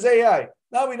 here is AI.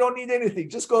 Now we don't need anything.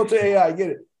 Just go to AI, get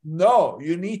it. No,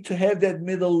 you need to have that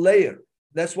middle layer.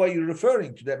 That's why you're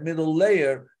referring to that middle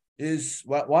layer. Is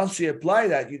once you apply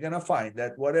that, you're gonna find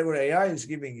that whatever AI is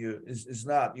giving you is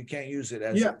not. You can't use it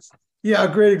as is. Yeah, a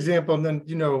great example. And then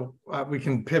we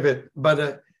can pivot.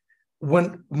 But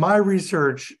when my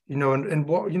research, and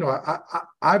what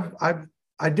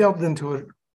I delved into it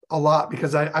a lot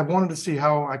because I wanted to see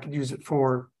how I could use it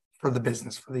for the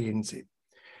business, for the agency.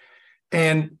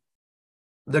 And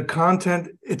the content,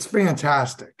 it's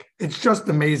fantastic. It's just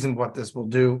amazing what this will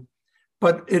do.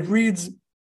 But it reads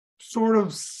sort of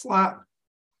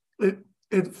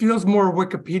it feels more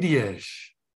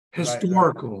Wikipedia-ish,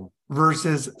 historical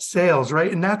versus sales,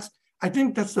 right? And I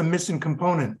think that's the missing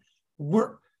component.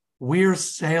 We're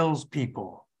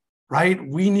salespeople, right?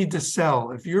 We need to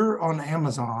sell. If you're on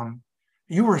Amazon,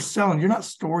 you are selling. You're not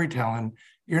storytelling.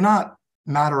 You're not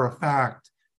matter of fact.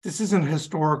 This isn't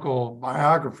historical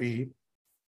biography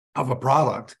of a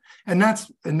product. And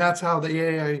that's how the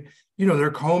AI,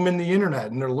 they're combing the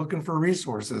internet and they're looking for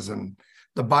resources. And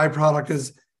the byproduct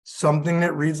is something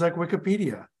that reads like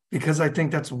Wikipedia, because I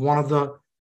think that's one of the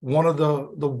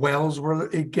wells where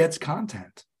it gets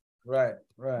content. Right.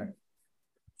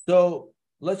 So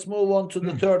let's move on to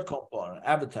the third component,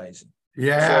 advertising.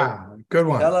 Yeah, so good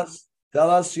one. Tell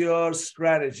us your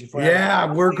strategy for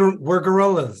advertising. We're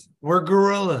gorillas. We're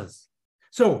gorillas.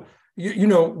 So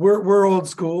we're old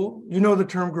school. You know the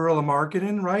term guerrilla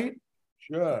marketing, right?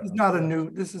 Sure. This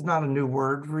is not a new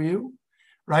word for you,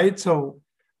 right? So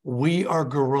we are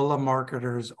guerrilla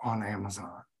marketers on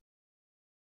Amazon.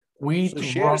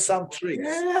 Share some tricks.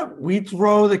 Yeah, we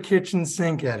throw the kitchen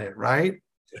sink at it, right?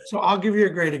 So I'll give you a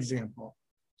great example.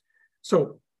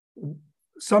 So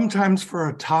sometimes for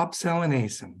a top selling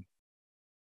ASIN,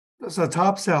 that's a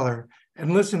top seller,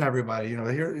 and listen, everybody,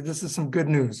 here, this is some good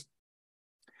news.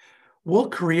 We'll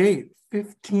create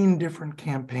 15 different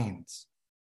campaigns,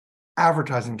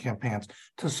 advertising campaigns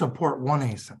to support one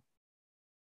ASIN.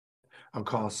 I'll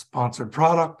call it sponsored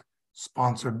product,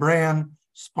 sponsored brand,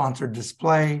 sponsored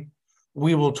display.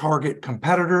 We will target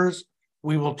competitors.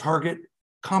 We will target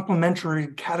complementary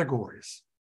categories.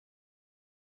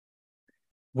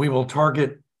 We will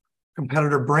target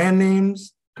competitor brand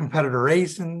names, competitor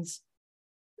ASINs.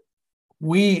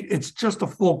 It's just a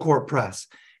full court press.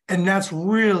 And that's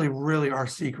really, really our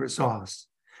secret sauce.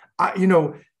 I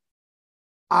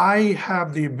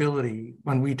have the ability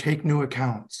when we take new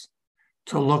accounts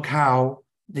to look how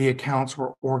the accounts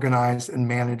were organized and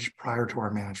managed prior to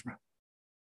our management.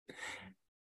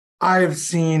 I've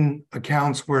seen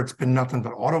accounts where it's been nothing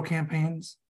but auto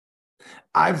campaigns.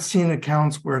 I've seen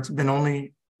accounts where it's been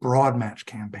only broad match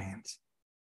campaigns.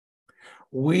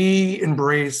 We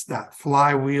embrace that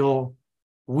flywheel.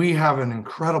 We have an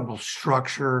incredible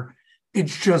structure.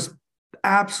 It's just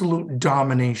absolute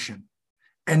domination.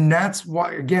 And that's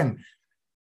why, again,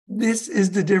 this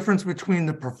is the difference between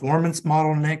the performance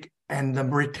model, Nick, and the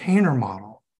retainer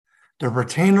model. The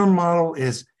retainer model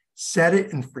is set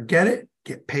it and forget it,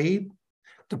 get paid.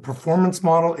 The performance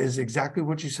model is exactly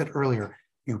what you said earlier.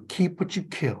 You keep what you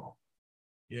kill.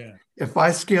 Yeah. If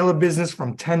I scale a business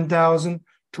from 10,000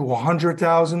 to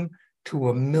 100,000 to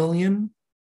 $1 million,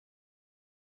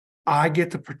 I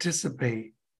get to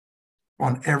participate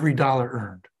on every dollar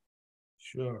earned.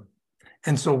 Sure.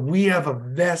 And so we have a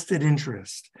vested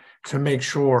interest to make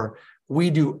sure we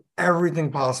do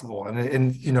everything possible.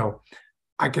 And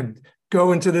I could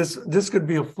go into this. This could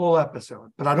be a full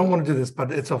episode, but I don't want to do this,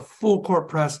 but it's a full court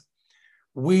press.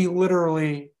 We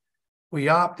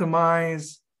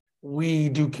optimize, we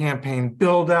do campaign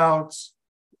build outs.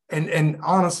 And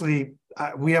honestly,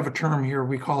 we have a term here.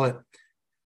 We call it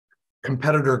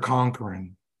competitor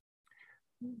conquering.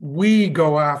 We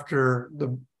go after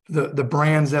the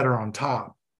brands that are on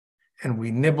top, and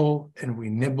we nibble and we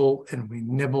nibble and we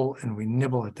nibble and we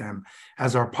nibble at them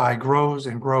as our pie grows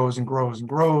and grows and grows and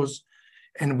grows,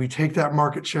 and we take that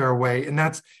market share away. And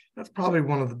that's probably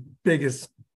one of the biggest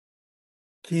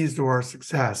keys to our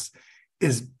success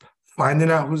is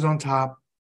finding out who's on top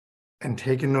and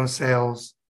taking those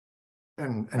sales.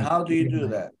 And how do you do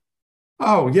that?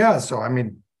 Oh, yeah. So, I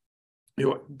mean, there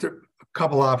are a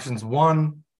couple options.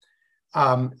 One,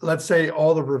 let's say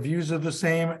all the reviews are the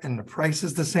same and the price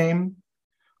is the same.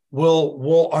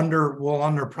 We'll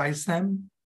underprice them.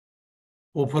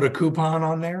 We'll put a coupon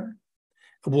on there.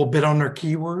 We'll bid on their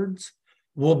keywords.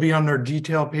 We'll be on their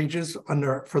detail pages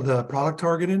for the product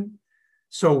targeting.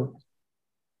 So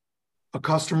a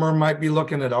customer might be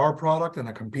looking at our product and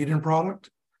a competing product.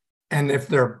 And if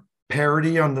they're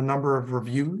parity on the number of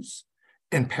reviews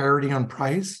and parity on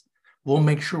price, we'll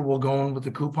make sure we'll go in with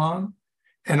the coupon.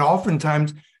 And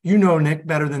oftentimes, Nick,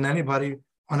 better than anybody,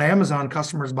 on Amazon,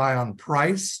 customers buy on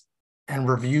price and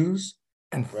reviews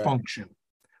and function,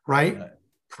 right?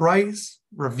 Price,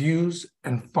 reviews,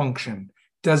 and function.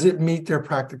 Does it meet their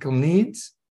practical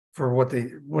needs for what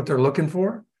they're looking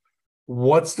for?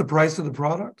 What's the price of the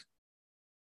product?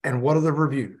 And what are the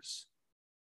reviews?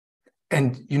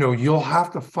 And, you'll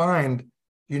have to find,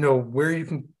 where you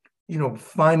can,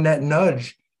 find that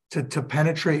nudge to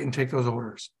penetrate and take those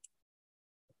orders.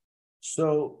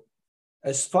 So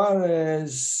as far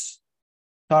as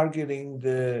targeting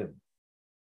the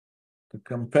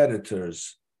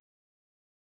competitors,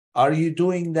 are you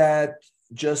doing that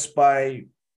just by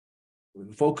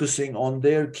focusing on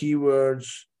their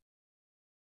keywords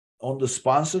on the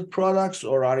sponsored products,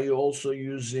 or are you also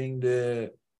using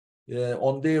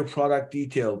on their product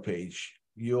detail page?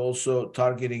 You also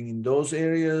targeting in those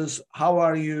areas? How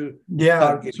are you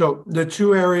targeting? So the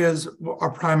two areas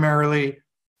are primarily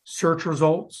search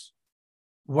results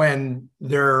when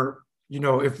they're,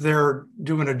 if they're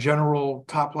doing a general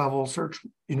top level search,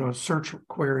 search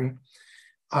query.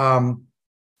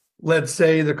 Let's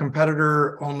say the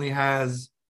competitor only has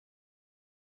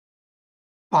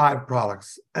 5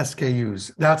 products,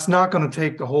 SKUs. That's not going to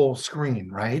take the whole screen,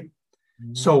 right?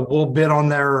 Mm-hmm. So we'll bid on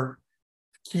their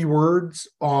keywords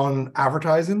on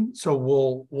advertising. So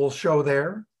we'll show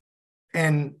there.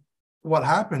 And what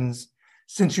happens,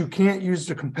 since you can't use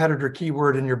the competitor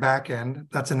keyword in your back end,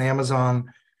 that's an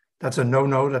Amazon, that's a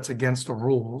no-no, that's against the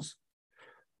rules.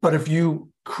 But if you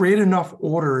create enough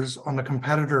orders on the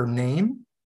competitor name,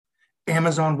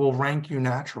 Amazon will rank you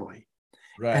naturally.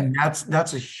 Right. And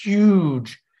that's a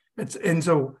huge, and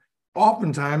so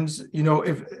oftentimes,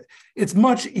 if it's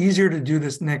much easier to do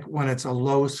this, Nick, when it's a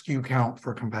low SKU count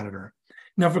for a competitor.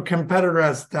 Now, if a competitor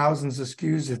has thousands of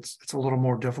SKUs, it's a little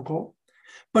more difficult,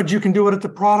 but you can do it at the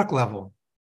product level,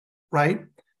 right?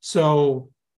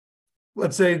 So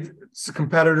let's say the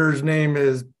competitor's name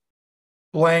is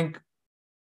blank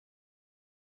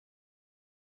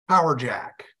Power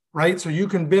Jack, right? So you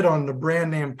can bid on the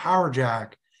brand name Power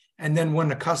Jack, and then when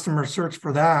the customer search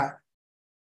for that,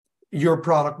 your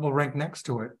product will rank next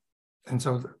to it. And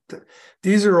so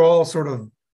these are all sort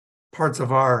of parts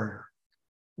of our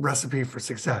recipe for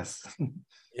success.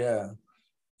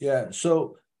 Yeah.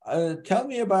 So tell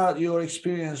me about your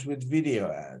experience with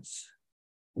video ads.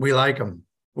 We like them.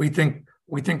 We think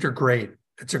they're great.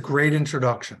 It's a great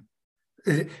introduction.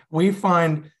 We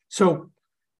find, so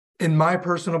in my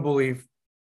personal belief,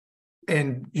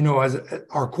 and as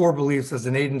our core beliefs as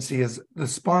an agency, is the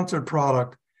sponsored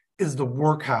product is the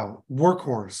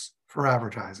workhorse for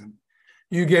advertising.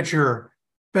 You get your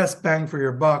best bang for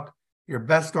your buck, your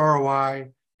best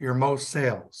ROI, your most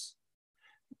sales.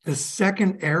 The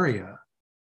second area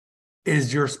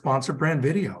is your sponsored brand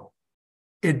video.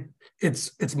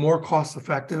 It's more cost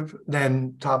effective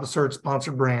than top of search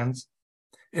sponsored brands.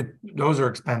 Those are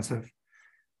expensive,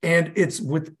 and it's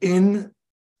within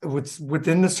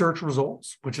the search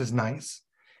results, which is nice.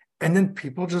 And then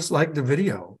people just like the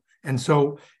video. And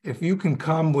so if you can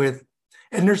come with,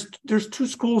 and there's 2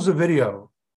 schools of video,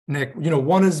 Nick.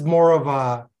 One is more of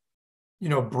a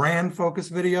brand focused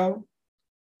video,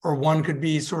 or one could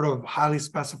be sort of highly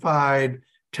specified,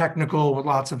 technical with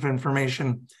lots of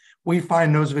information. We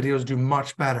find those videos do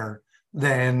much better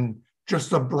than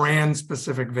just a brand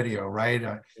specific video, right?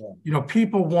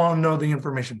 People want to know the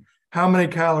information. How many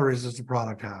calories does the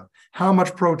product have? How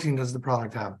much protein does the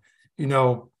product have?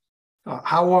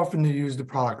 How often do you use the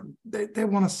product? They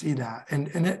want to see that, and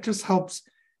it just helps.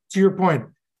 To your point,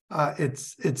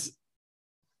 it's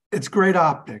great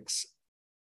optics.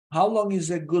 How long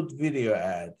is a good video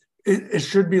ad? It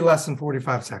should be less than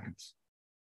 45 seconds.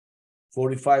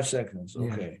 45 seconds.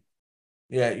 Okay.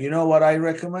 Yeah. You know what I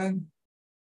recommend?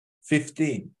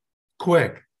 15.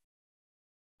 Quick.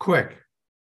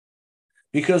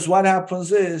 Because what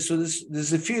happens is, so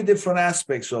there's a few different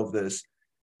aspects of this,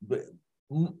 but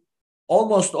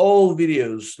almost all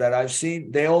videos that I've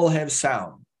seen, they all have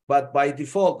sound, but by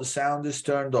default, the sound is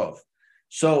turned off.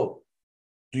 So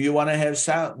do you want to have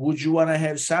sound? Would you want to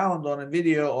have sound on a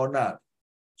video or not?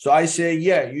 So I say,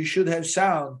 yeah, you should have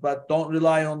sound, but don't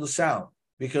rely on the sound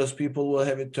because people will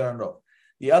have it turned off.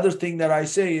 The other thing that I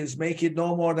say is make it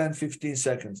no more than 15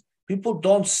 seconds. People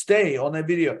don't stay on a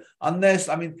video unless,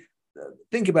 I mean,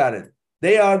 think about it.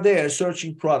 They are there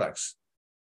searching products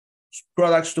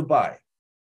to buy.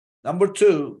 Number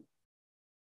two,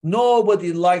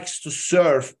 nobody likes to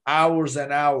surf hours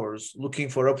and hours looking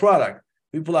for a product.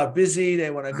 People are busy. They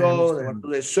want to go. They want to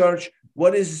do their search.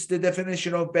 What is the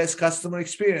definition of best customer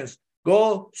experience?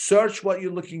 Go search what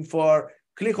you're looking for.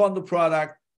 Click on the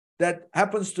product that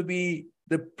happens to be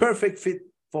the perfect fit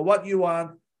for what you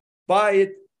want. Buy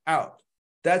it out.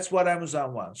 That's what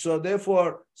Amazon wants. So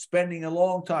therefore, spending a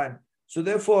long time. So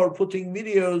therefore, putting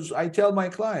videos, I tell my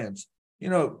clients, you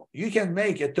know, you can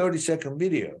make a 30-second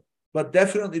video, but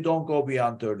definitely don't go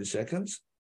beyond 30 seconds.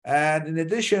 And in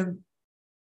addition,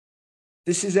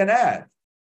 this is an ad.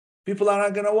 People are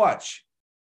not going to watch.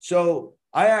 So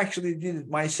I actually did it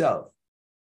myself.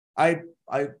 I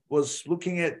was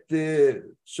looking at the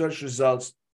search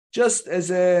results just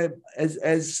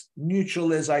as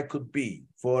neutral as I could be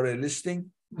for a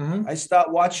listing. Mm-hmm. I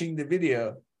start watching the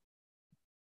video,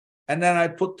 and then I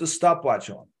put the stopwatch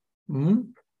on. Mm-hmm.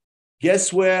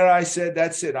 Guess where I said,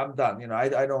 that's it, I'm done. You know,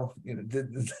 I don't, you know,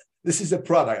 this is a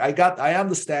product. I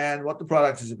understand what the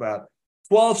product is about.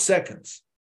 12 seconds.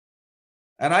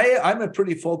 And I'm a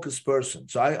pretty focused person,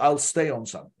 so I'll stay on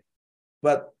something.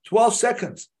 But 12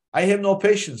 seconds, I have no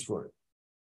patience for it.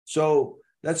 So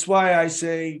that's why I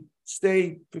say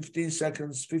stay 15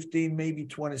 seconds, 15, maybe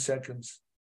 20 seconds.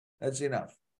 That's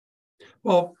enough.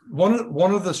 Well,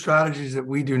 one of the strategies that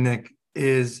we do, Nick,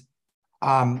 is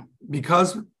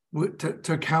because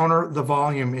to counter the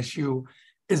volume issue,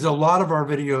 is a lot of our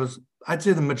videos, I'd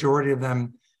say the majority of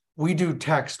them, we do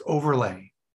text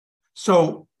overlay.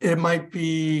 So it might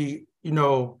be, you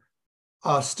know,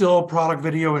 a still product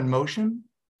video in motion.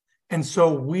 And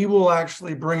so we will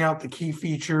actually bring out the key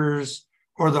features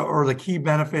or the key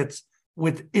benefits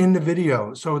within the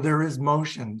video. So there is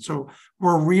motion. So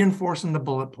we're reinforcing the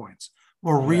bullet points.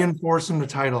 We're reinforcing the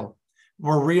title.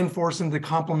 We're reinforcing the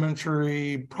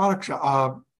complementary product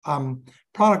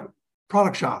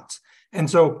shots. And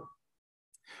so,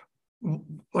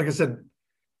 like I said,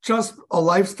 just a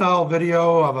lifestyle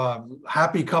video of a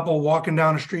happy couple walking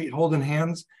down the street holding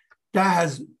hands, that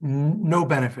has no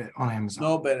benefit on Amazon.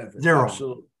 No benefit. Zero.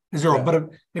 Absolutely. Zero. Yeah. But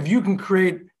if you can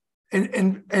create,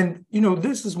 and you know,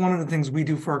 this is one of the things we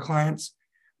do for our clients.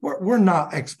 We're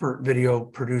not expert video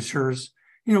producers.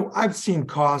 You know, I've seen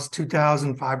cost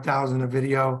 $2,000, $5,000 a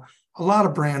video. A lot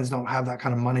of brands don't have that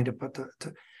kind of money to put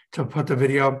the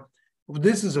video.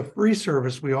 This is a free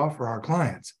service we offer our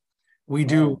clients. We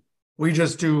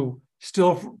just do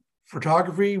still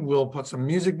photography. We'll put some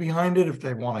music behind it if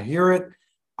they want to hear it.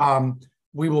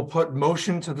 We will put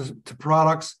motion to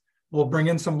products. We'll bring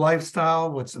in some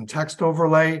lifestyle with some text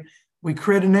overlay. We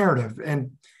create a narrative, and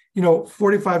you know,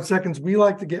 45 seconds. We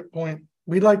like to get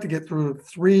through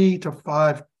 3 to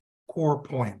 5 core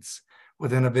points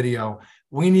within a video.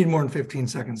 We need more than 15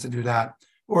 seconds to do that,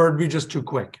 or it'd be just too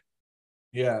quick.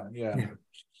 Yeah.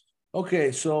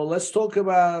 Okay, so let's talk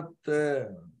about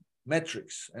the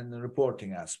metrics and the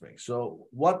reporting aspect. So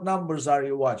what numbers are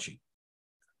you watching?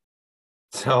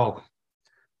 So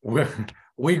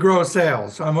we grow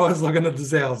sales. So I'm always looking at the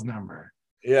sales number.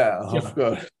 Yeah, of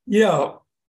course. Yeah.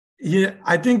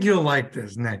 I think you'll like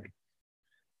this, Nick.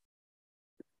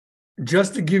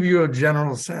 Just to give you a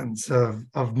general sense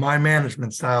of my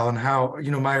management style and how, you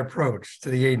know, my approach to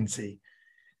the agency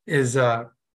is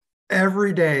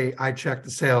every day I check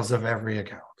the sales of every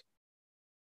account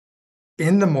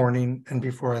in the morning and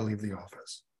before I leave the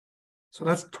office. So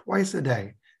that's twice a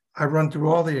day. I run through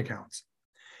all the accounts.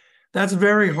 That's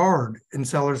very hard in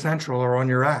Seller Central or on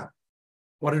your app.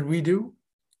 What did we do?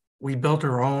 We built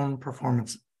our own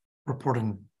performance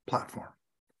reporting platform.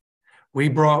 We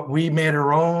made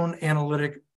our own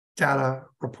analytic data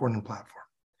reporting platform.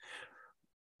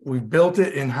 We built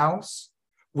it in-house.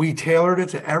 We tailored it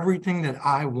to everything that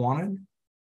I wanted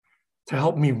to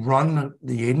help me run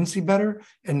the agency better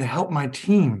and to help my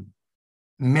team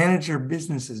manage their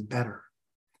businesses better.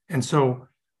 And so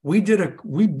we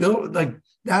built, like,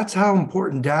 that's how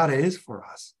important data is for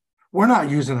us. We're not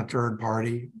using a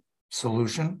third-party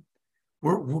solution.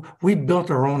 We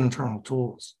built our own internal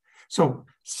tools. So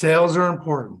sales are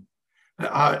important.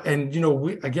 And, you know,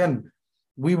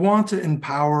 we want to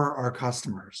empower our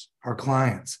customers, our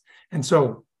clients. And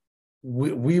so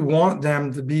we want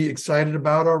them to be excited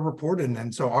about our reporting.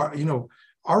 And so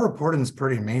our reporting is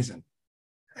pretty amazing.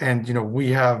 And,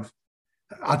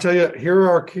 I'll tell you, here are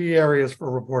our key areas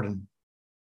for reporting.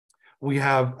 We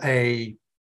have a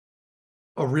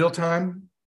real-time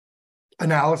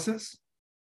analysis.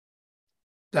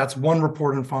 That's one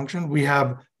reporting function. We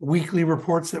have weekly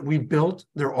reports that we built.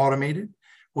 They're automated.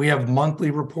 We have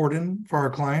monthly reporting for our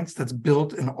clients that's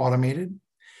built and automated.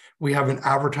 We have an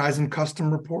advertising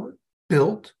custom report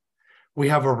built. We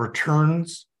have a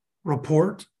returns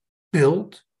report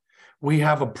built. We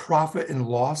have a profit and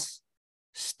loss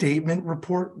statement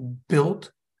report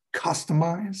built,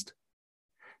 customized.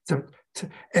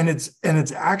 And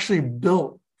it's actually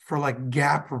built for like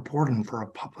GAAP reporting for a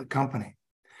public company.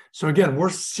 So again, we're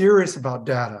serious about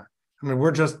data. I mean,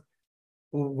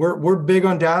 we're big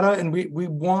on data, and we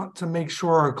want to make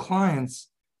sure our clients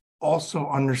also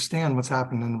understand what's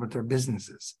happening with their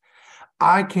businesses.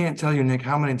 I can't tell you, Nick,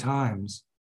 how many times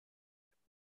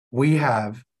we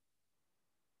have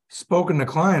spoken to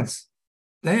clients.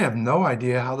 They have no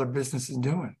idea how their business is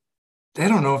doing. They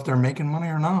don't know if they're making money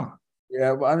or not.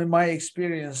 Yeah, well, I mean, my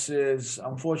experience is,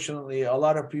 unfortunately, a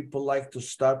lot of people like to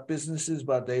start businesses,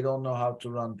 but they don't know how to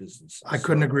run businesses. I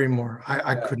couldn't agree more.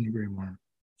 I couldn't agree more.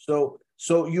 So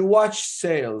you watch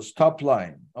sales, top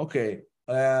line. Okay.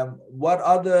 What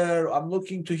other, I'm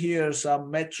looking to hear some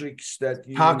metrics that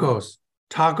you... Tacos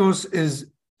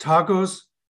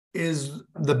is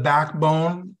the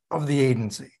backbone of the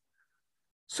agency.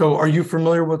 So are you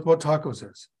familiar with what tacos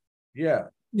is? Yeah.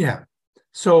 Yeah.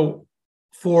 So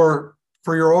for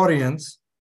your audience,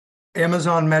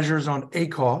 Amazon measures on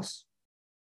ACOS.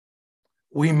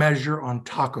 We measure on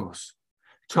tacos.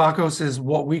 Tacos is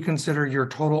what we consider your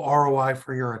total ROI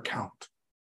for your account.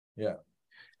 Yeah.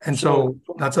 And so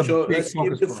that's a big let's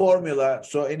give the formula.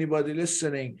 So anybody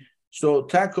listening, so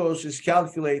tacos is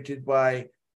calculated by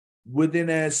within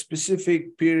a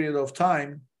specific period of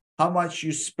time, how much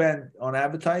you spend on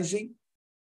advertising,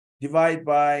 divide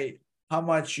by how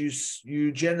much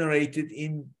you generated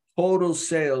in total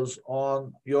sales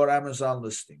on your Amazon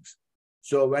listings.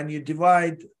 So when you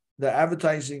divide the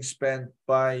advertising spend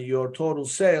by your total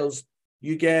sales,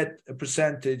 you get a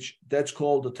percentage that's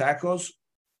called the tacos.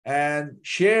 And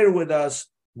share with us,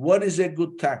 what is a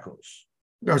good tacos?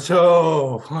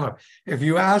 So if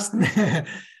you ask me,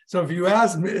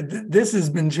 this has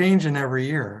been changing every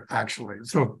year, actually.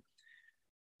 So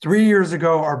 3 years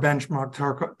ago, our benchmark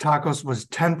tacos was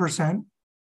 10%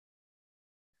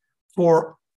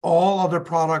 for all other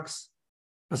products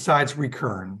besides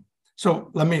recurring. So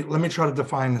let me try to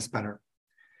define this better.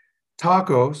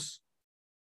 Tacos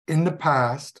in the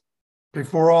past,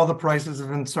 before all the prices have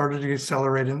been started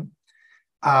accelerating,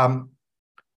 10%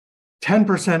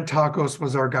 tacos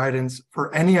was our guidance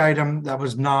for any item that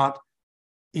was not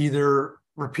either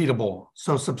repeatable.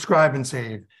 So subscribe and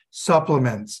save,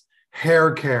 supplements,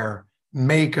 hair care,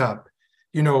 makeup,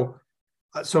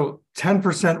 so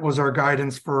 10% was our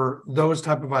guidance for those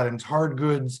type of items, hard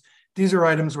goods. These are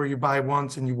items where you buy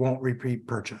once and you won't repeat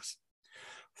purchase.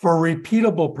 For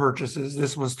repeatable purchases,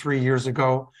 this was 3 years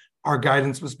ago, our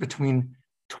guidance was between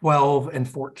 12 and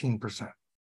 14%.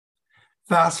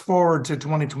 Fast forward to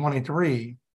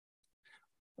 2023,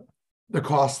 the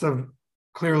cost of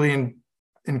clearly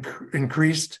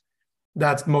increased.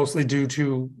 That's mostly due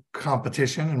to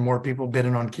competition and more people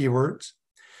bidding on keywords.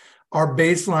 Our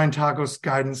baseline tacos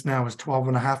guidance now is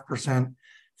 12.5%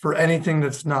 for anything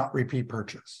that's not repeat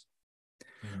purchase.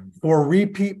 For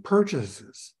repeat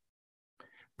purchases,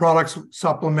 products,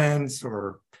 supplements,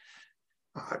 or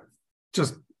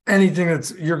just anything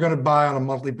that's you're going to buy on a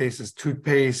monthly basis,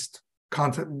 toothpaste,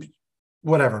 content,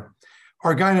 whatever.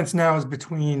 Our guidance now is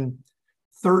between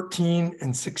 13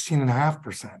 and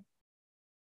 16.5%.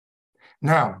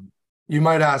 Now, you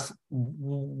might ask,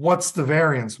 what's the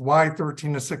variance? Why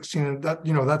 13 to 16?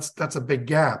 That's a big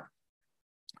gap.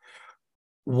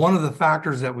 One of the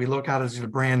factors that we look at is the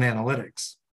brand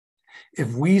analytics.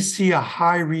 If we see a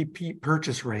high repeat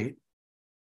purchase rate,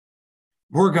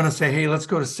 we're going to say, hey, let's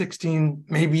go to 16,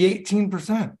 maybe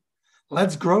 18%.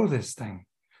 Let's grow this thing.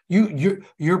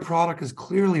 Your product is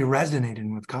clearly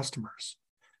resonating with customers.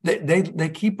 They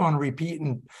keep on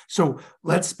repeating. So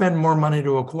let's spend more money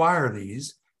to acquire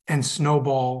these and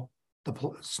snowball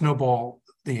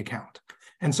the account.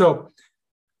 And so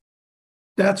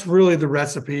that's really the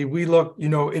recipe. We look,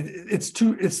 it's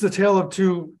the tale of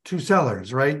two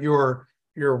sellers, right? Your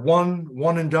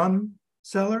one and done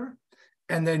seller,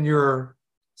 and then your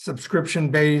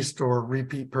subscription-based or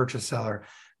repeat purchase seller.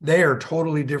 They are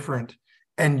totally different,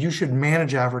 and you should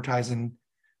manage advertising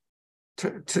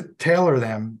to tailor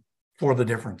them for the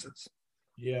differences.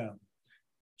 Yeah.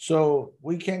 So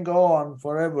we can go on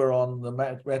forever on the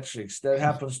metrics. That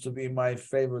happens to be my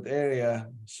favorite area.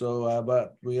 So,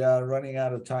 but we are running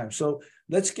out of time. So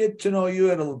let's get to know you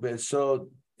a little bit. So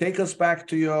take us back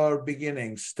to your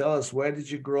beginnings. Tell us, where did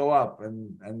you grow up,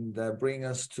 and bring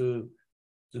us to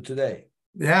today.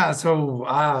 Yeah, so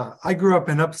I grew up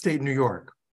in upstate New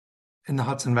York, in the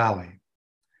Hudson Valley.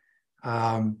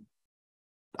 I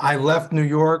left New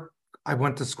York. I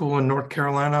went to school in North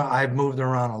Carolina. I've moved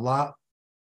around a lot.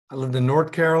 I lived in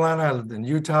North Carolina. I lived in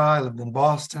Utah. I lived in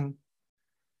Boston.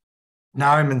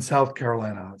 Now I'm in South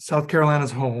Carolina. South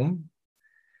Carolina's home.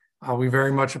 We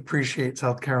very much appreciate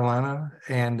South Carolina,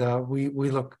 and we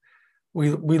look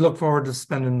forward to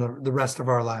spending the rest of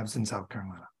our lives in South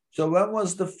Carolina. So when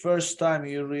was the first time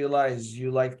you realized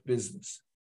you liked business?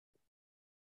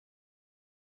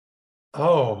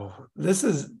 Oh, this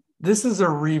is a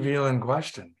revealing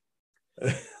question.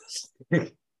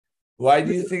 Why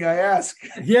do you think I ask?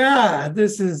 Yeah,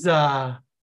 this is I've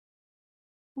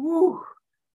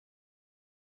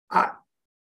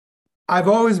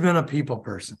always been a people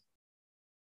person.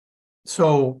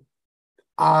 So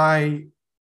I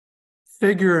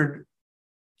figured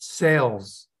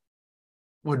sales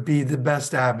would be the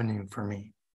best avenue for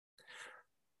me.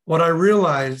 What I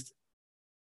realized,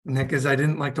 Nick, is I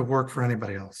didn't like to work for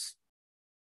anybody else.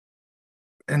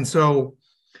 And so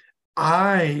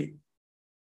in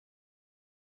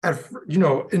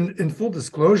full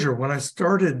disclosure, when I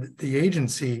started the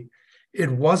agency,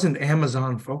 it wasn't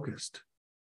Amazon focused.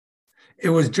 It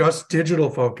was just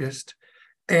digital focused,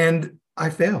 and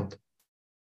I failed.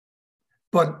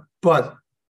 But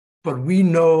we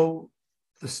know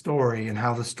the story and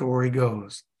how the story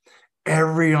goes.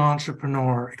 Every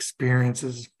entrepreneur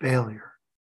experiences failure.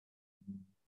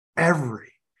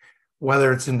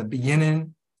 Whether it's in the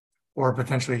beginning or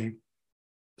potentially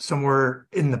somewhere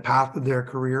in the path of their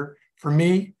career. For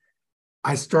me,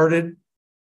 I threw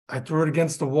it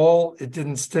against the wall. It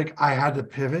didn't stick. I had to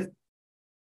pivot.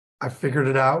 I figured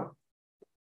it out.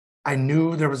 I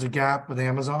knew there was a gap with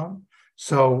Amazon.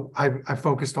 So I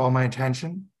focused all my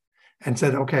attention and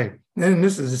said, okay, and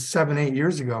this is 7-8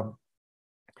 years ago,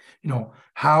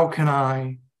 how can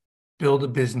I build a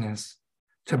business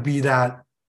to be that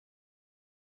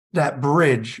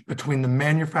bridge between the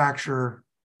manufacturer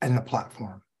and the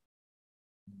platform?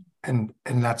 And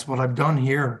that's what I've done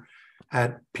here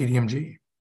at PDMG.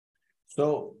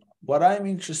 So what I'm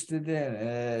interested in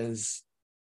is,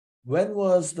 when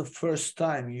was the first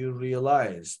time you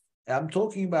realized, I'm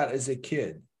talking about as a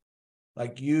kid,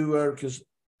 like you were, because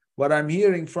what I'm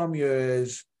hearing from you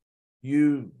is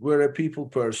you were a people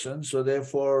person, so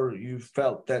therefore you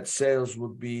felt that sales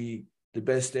would be the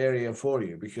best area for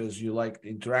you because you liked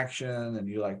interaction and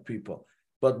you like people.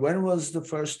 But when was the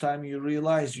first time you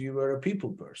realized you were a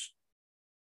people person?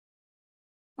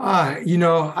 I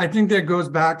think that goes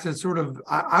back to sort of,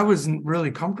 I wasn't really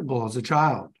comfortable as a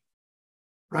child,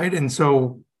 right? And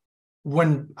so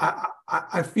when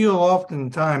I feel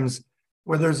oftentimes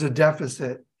where there's a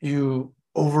deficit, you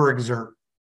overexert.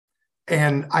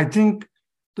 And I think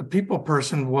the people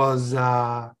person was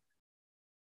a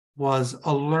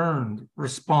learned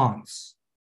response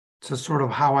to sort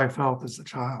of how I felt as a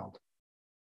child.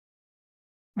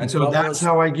 And so that's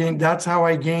how I gained,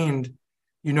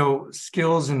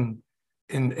 skills in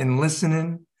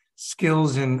listening,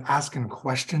 skills in asking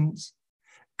questions,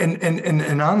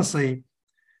 and honestly,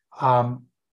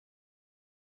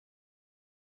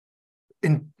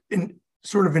 in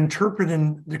sort of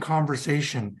interpreting the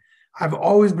conversation. I've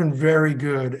always been very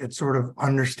good at sort of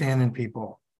understanding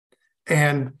people,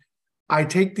 and I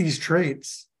take these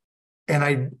traits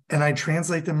and I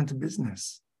translate them into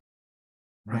business,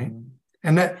 right? Mm-hmm.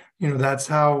 And that's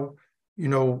how,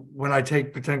 when I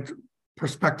take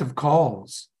prospective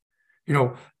calls,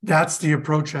 that's the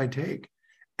approach I take.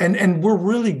 And we're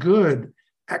really good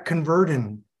at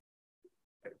converting,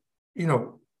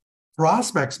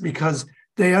 prospects because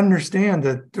they understand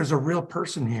that there's a real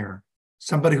person here,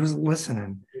 somebody who's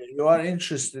listening. You are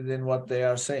interested in what they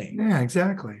are saying. Yeah,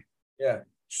 exactly. Yeah.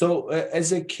 So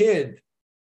as a kid,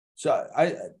 so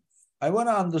I want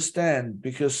to understand,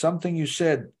 because something you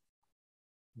said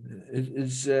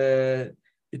it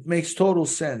makes total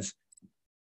sense.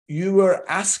 You were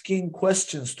asking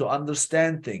questions to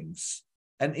understand things,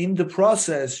 and in the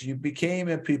process you became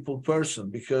a people person,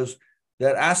 because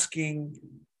they're asking,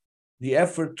 the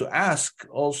effort to ask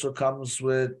also comes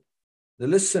with the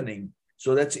listening,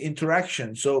 so that's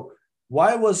interaction. So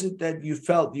why was it that you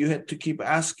felt you had to keep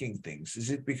asking things? Is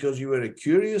it because you were a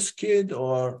curious kid,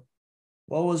 or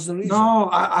what was the reason? No,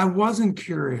 I wasn't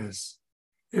curious.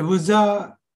 It was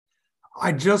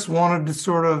I just wanted to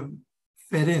sort of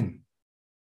fit in.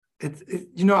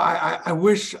 I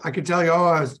wish I could tell you, oh,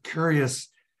 I was curious,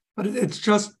 but it's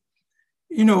just,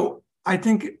 I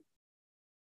think,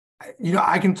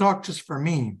 I can talk just for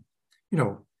me,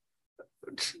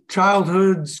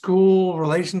 childhood, school,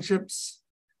 relationships,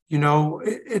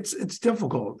 it's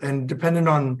difficult, and depending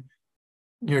on,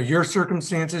 your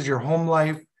circumstances, your home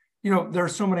life, there are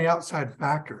so many outside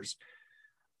factors.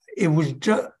 It was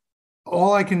just,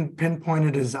 all I can pinpoint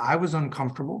it is I was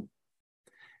uncomfortable,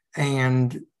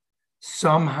 and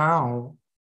somehow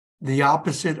the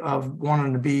opposite of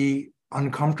wanting to be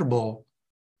uncomfortable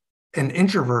and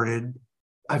introverted,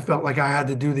 I felt like I had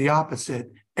to do the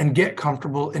opposite and get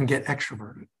comfortable and get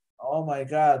extroverted. Oh my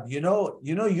God.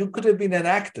 You could have been an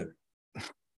actor.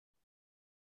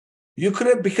 You could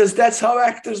have, because that's how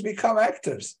actors become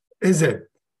actors. Is it?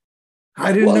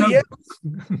 I didn't know. Yeah.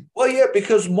 Well, yeah,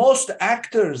 because most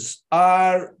actors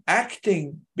are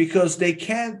acting because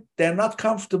they're not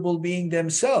comfortable being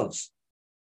themselves.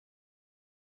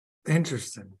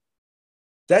 Interesting.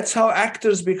 That's how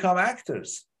actors become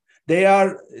actors. They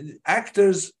are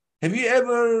actors. Have you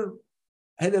ever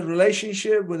had a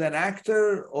relationship with an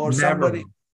actor or Never. somebody?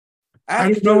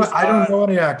 I don't know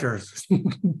any actors.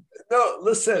 No,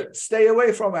 listen, stay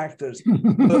away from actors.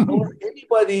 Or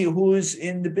anybody who is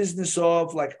in the business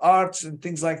of like arts and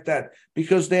things like that,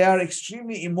 because they are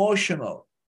extremely emotional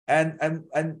and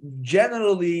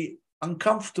generally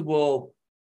uncomfortable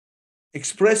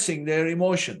expressing their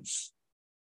emotions.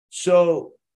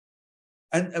 So,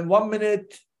 and 1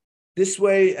 minute this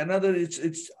way, another,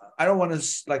 it's I don't want to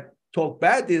like talk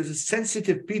bad. There's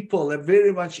sensitive people are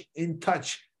very much in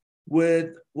touch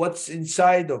with what's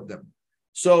inside of them.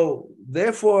 So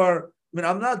therefore,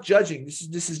 I'm not judging.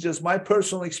 This is just my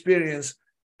personal experience,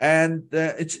 and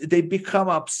they become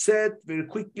upset very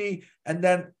quickly, and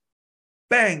then,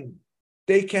 bang,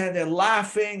 they're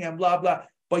laughing and blah blah.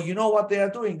 But you know what they are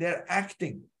doing? They're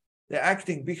acting. They're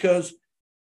acting because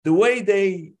the way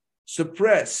they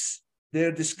suppress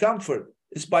their discomfort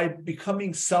is by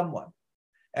becoming someone,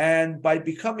 and by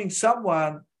becoming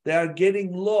someone, they are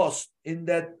getting lost in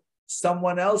that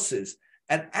someone else's.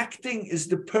 And acting is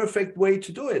the perfect way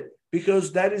to do it,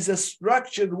 because that is a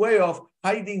structured way of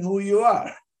hiding who you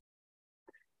are.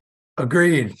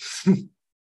 Agreed.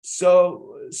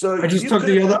 So I just took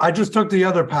the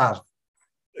other path.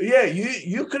 Yeah,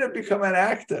 you could have become an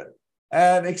actor,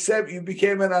 and except you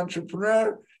became an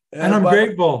entrepreneur. And I'm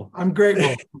grateful. I'm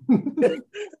grateful.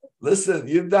 Listen,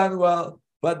 you've done well,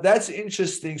 but that's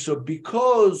interesting. So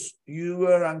because you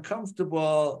were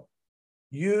uncomfortable,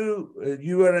 you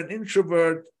were an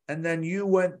introvert, and then you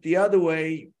went the other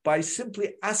way by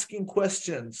simply asking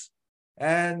questions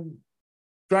and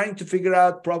trying to figure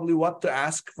out probably what to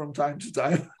ask from time to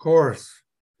time. Of course.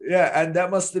 Yeah, and that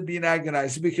must have been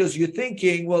agonizing, because you're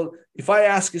thinking, well, if I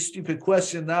ask a stupid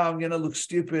question now, I'm going to look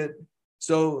stupid.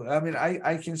 So,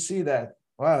 I can see that.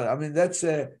 Wow.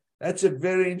 That's a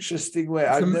very interesting way.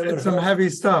 It's some heavy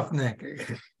stuff, Nick.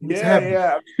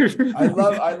 Yeah. I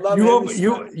love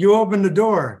you opened the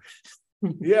door.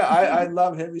 Yeah, I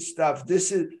love heavy stuff.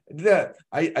 This is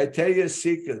I tell you a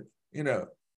secret,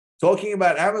 talking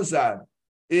about Amazon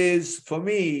is, for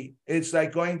me, it's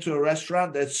like going to a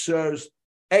restaurant that serves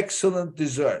excellent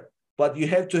dessert, but you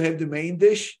have to have the main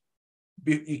dish.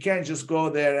 You can't just go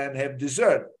there and have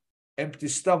dessert, empty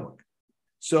stomach.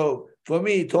 So for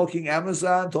me, talking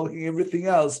Amazon, talking everything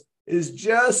else is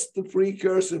just the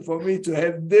precursor for me to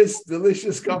have this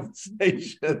delicious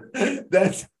conversation.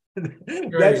 That's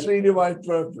really my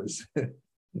purpose.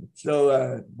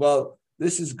 So, well,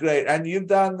 this is great. And you've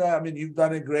done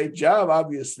a great job,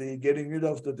 obviously, getting rid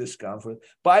of the discomfort.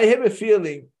 But I have a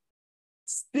feeling,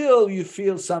 still you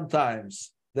feel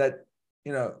sometimes that,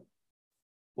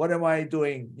 what am I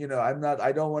doing?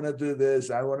 I don't want to do this.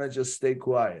 I want to just stay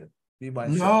quiet, be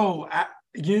myself.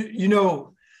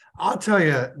 No, I'll tell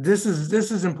you, this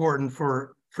is important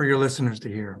for your listeners to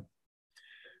hear.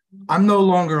 I'm no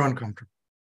longer uncomfortable.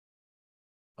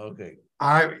 Okay.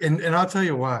 And I'll tell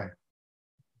you why.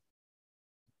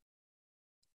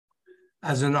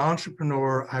 As an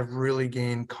entrepreneur, I've really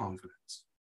gained confidence.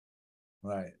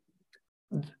 Right.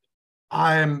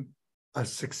 I'm a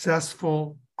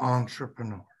successful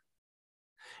entrepreneur.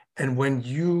 And when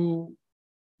you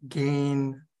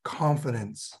gain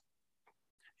confidence,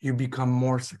 you become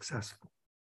more successful.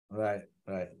 Right.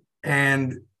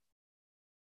 And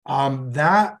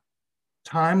that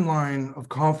timeline of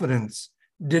confidence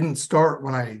didn't start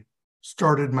when I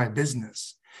started my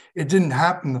business. It didn't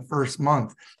happen the first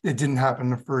month. It didn't happen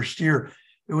the first year.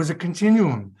 It was a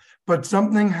continuum, but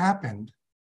something happened.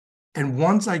 And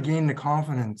once I gained the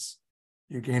confidence,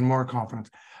 you gain more confidence.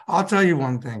 I'll tell you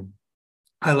one thing.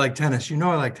 I like tennis. You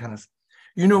know I like tennis.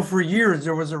 You know, for years,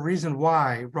 there was a reason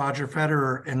why Roger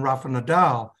Federer and Rafa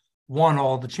Nadal won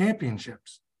all the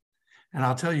championships. And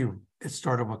I'll tell you, it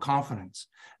started with confidence.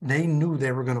 They knew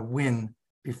they were going to win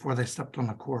before they stepped on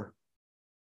the court.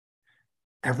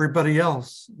 Everybody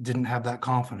else didn't have that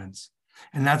confidence.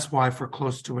 And that's why for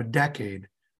close to a decade,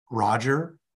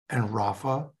 Roger and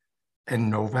Rafa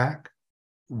and Novak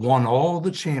won all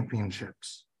the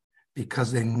championships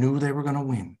because they knew they were going to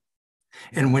win.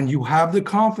 And when you have the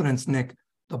confidence, Nick,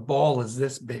 the ball is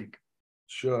this big.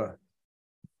 Sure.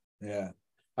 Yeah,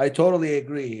 I totally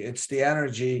agree. It's the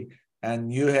energy,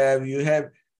 and you have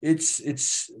it's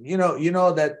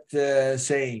that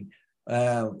saying,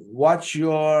 watch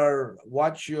your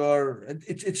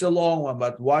it's a long one,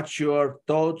 but watch your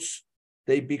thoughts,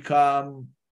 they become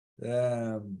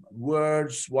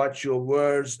words. Watch your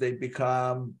words, they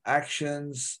become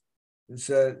actions.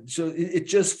 So it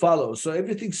just follows. So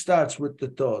everything starts with the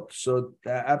thought. So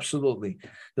absolutely,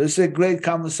 this is a great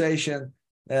conversation,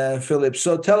 Philip.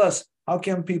 So tell us, how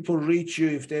can people reach you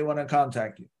if they want to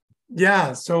contact you?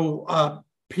 Yeah, so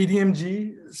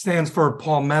PDMG stands for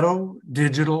Palmetto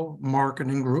Digital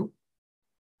Marketing Group.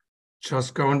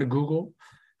 Just go into Google,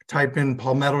 type in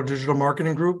Palmetto Digital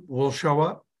Marketing Group, we'll show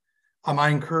up. I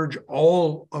encourage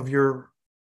all of your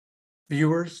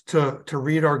viewers to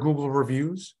read our Google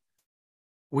reviews.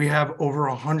 We have over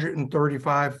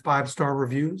 135 five-star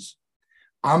reviews.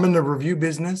 I'm in the review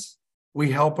business.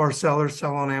 We help our sellers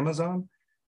sell on Amazon.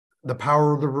 The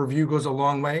power of the review goes a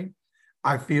long way.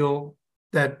 I feel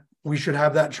that we should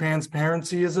have that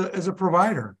transparency as a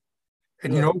provider.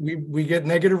 And, you know, we get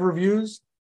negative reviews.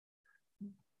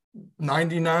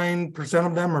 99%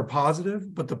 of them are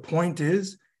positive. But the point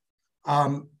is,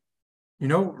 read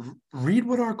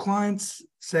what our clients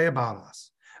say about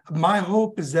us. My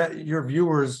hope is that your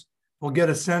viewers will get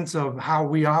a sense of how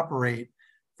we operate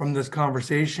from this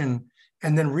conversation,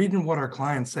 and then reading what our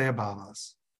clients say about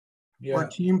us. Yeah. We're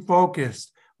team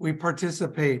focused. We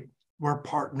participate. We're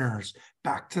partners.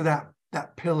 Back to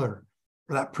that pillar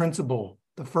or that principle,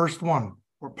 the first one,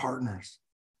 we're partners.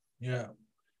 Yeah.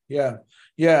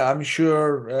 I'm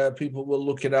sure people will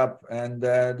look it up. And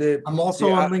I'm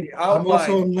also on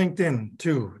LinkedIn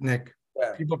too, Nick.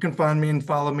 Yeah. People can find me and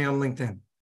follow me on LinkedIn.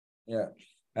 Yeah.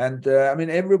 And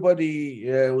everybody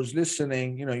who's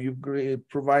listening, you've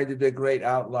provided a great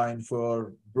outline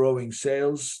for growing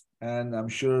sales, and I'm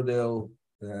sure they'll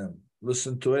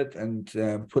listen to it and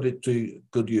put it to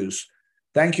good use.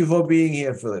 Thank you for being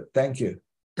here, Philip. Thank you.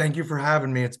 Thank you for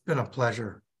having me. It's been a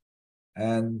pleasure.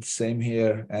 And same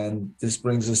here. And this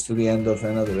brings us to the end of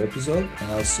another episode,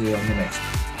 and I'll see you on the next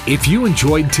one. If you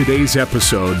enjoyed today's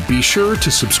episode, be sure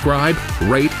to subscribe,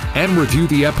 rate, and review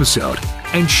the episode,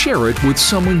 and share it with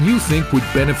someone you think would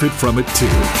benefit from it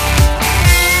too.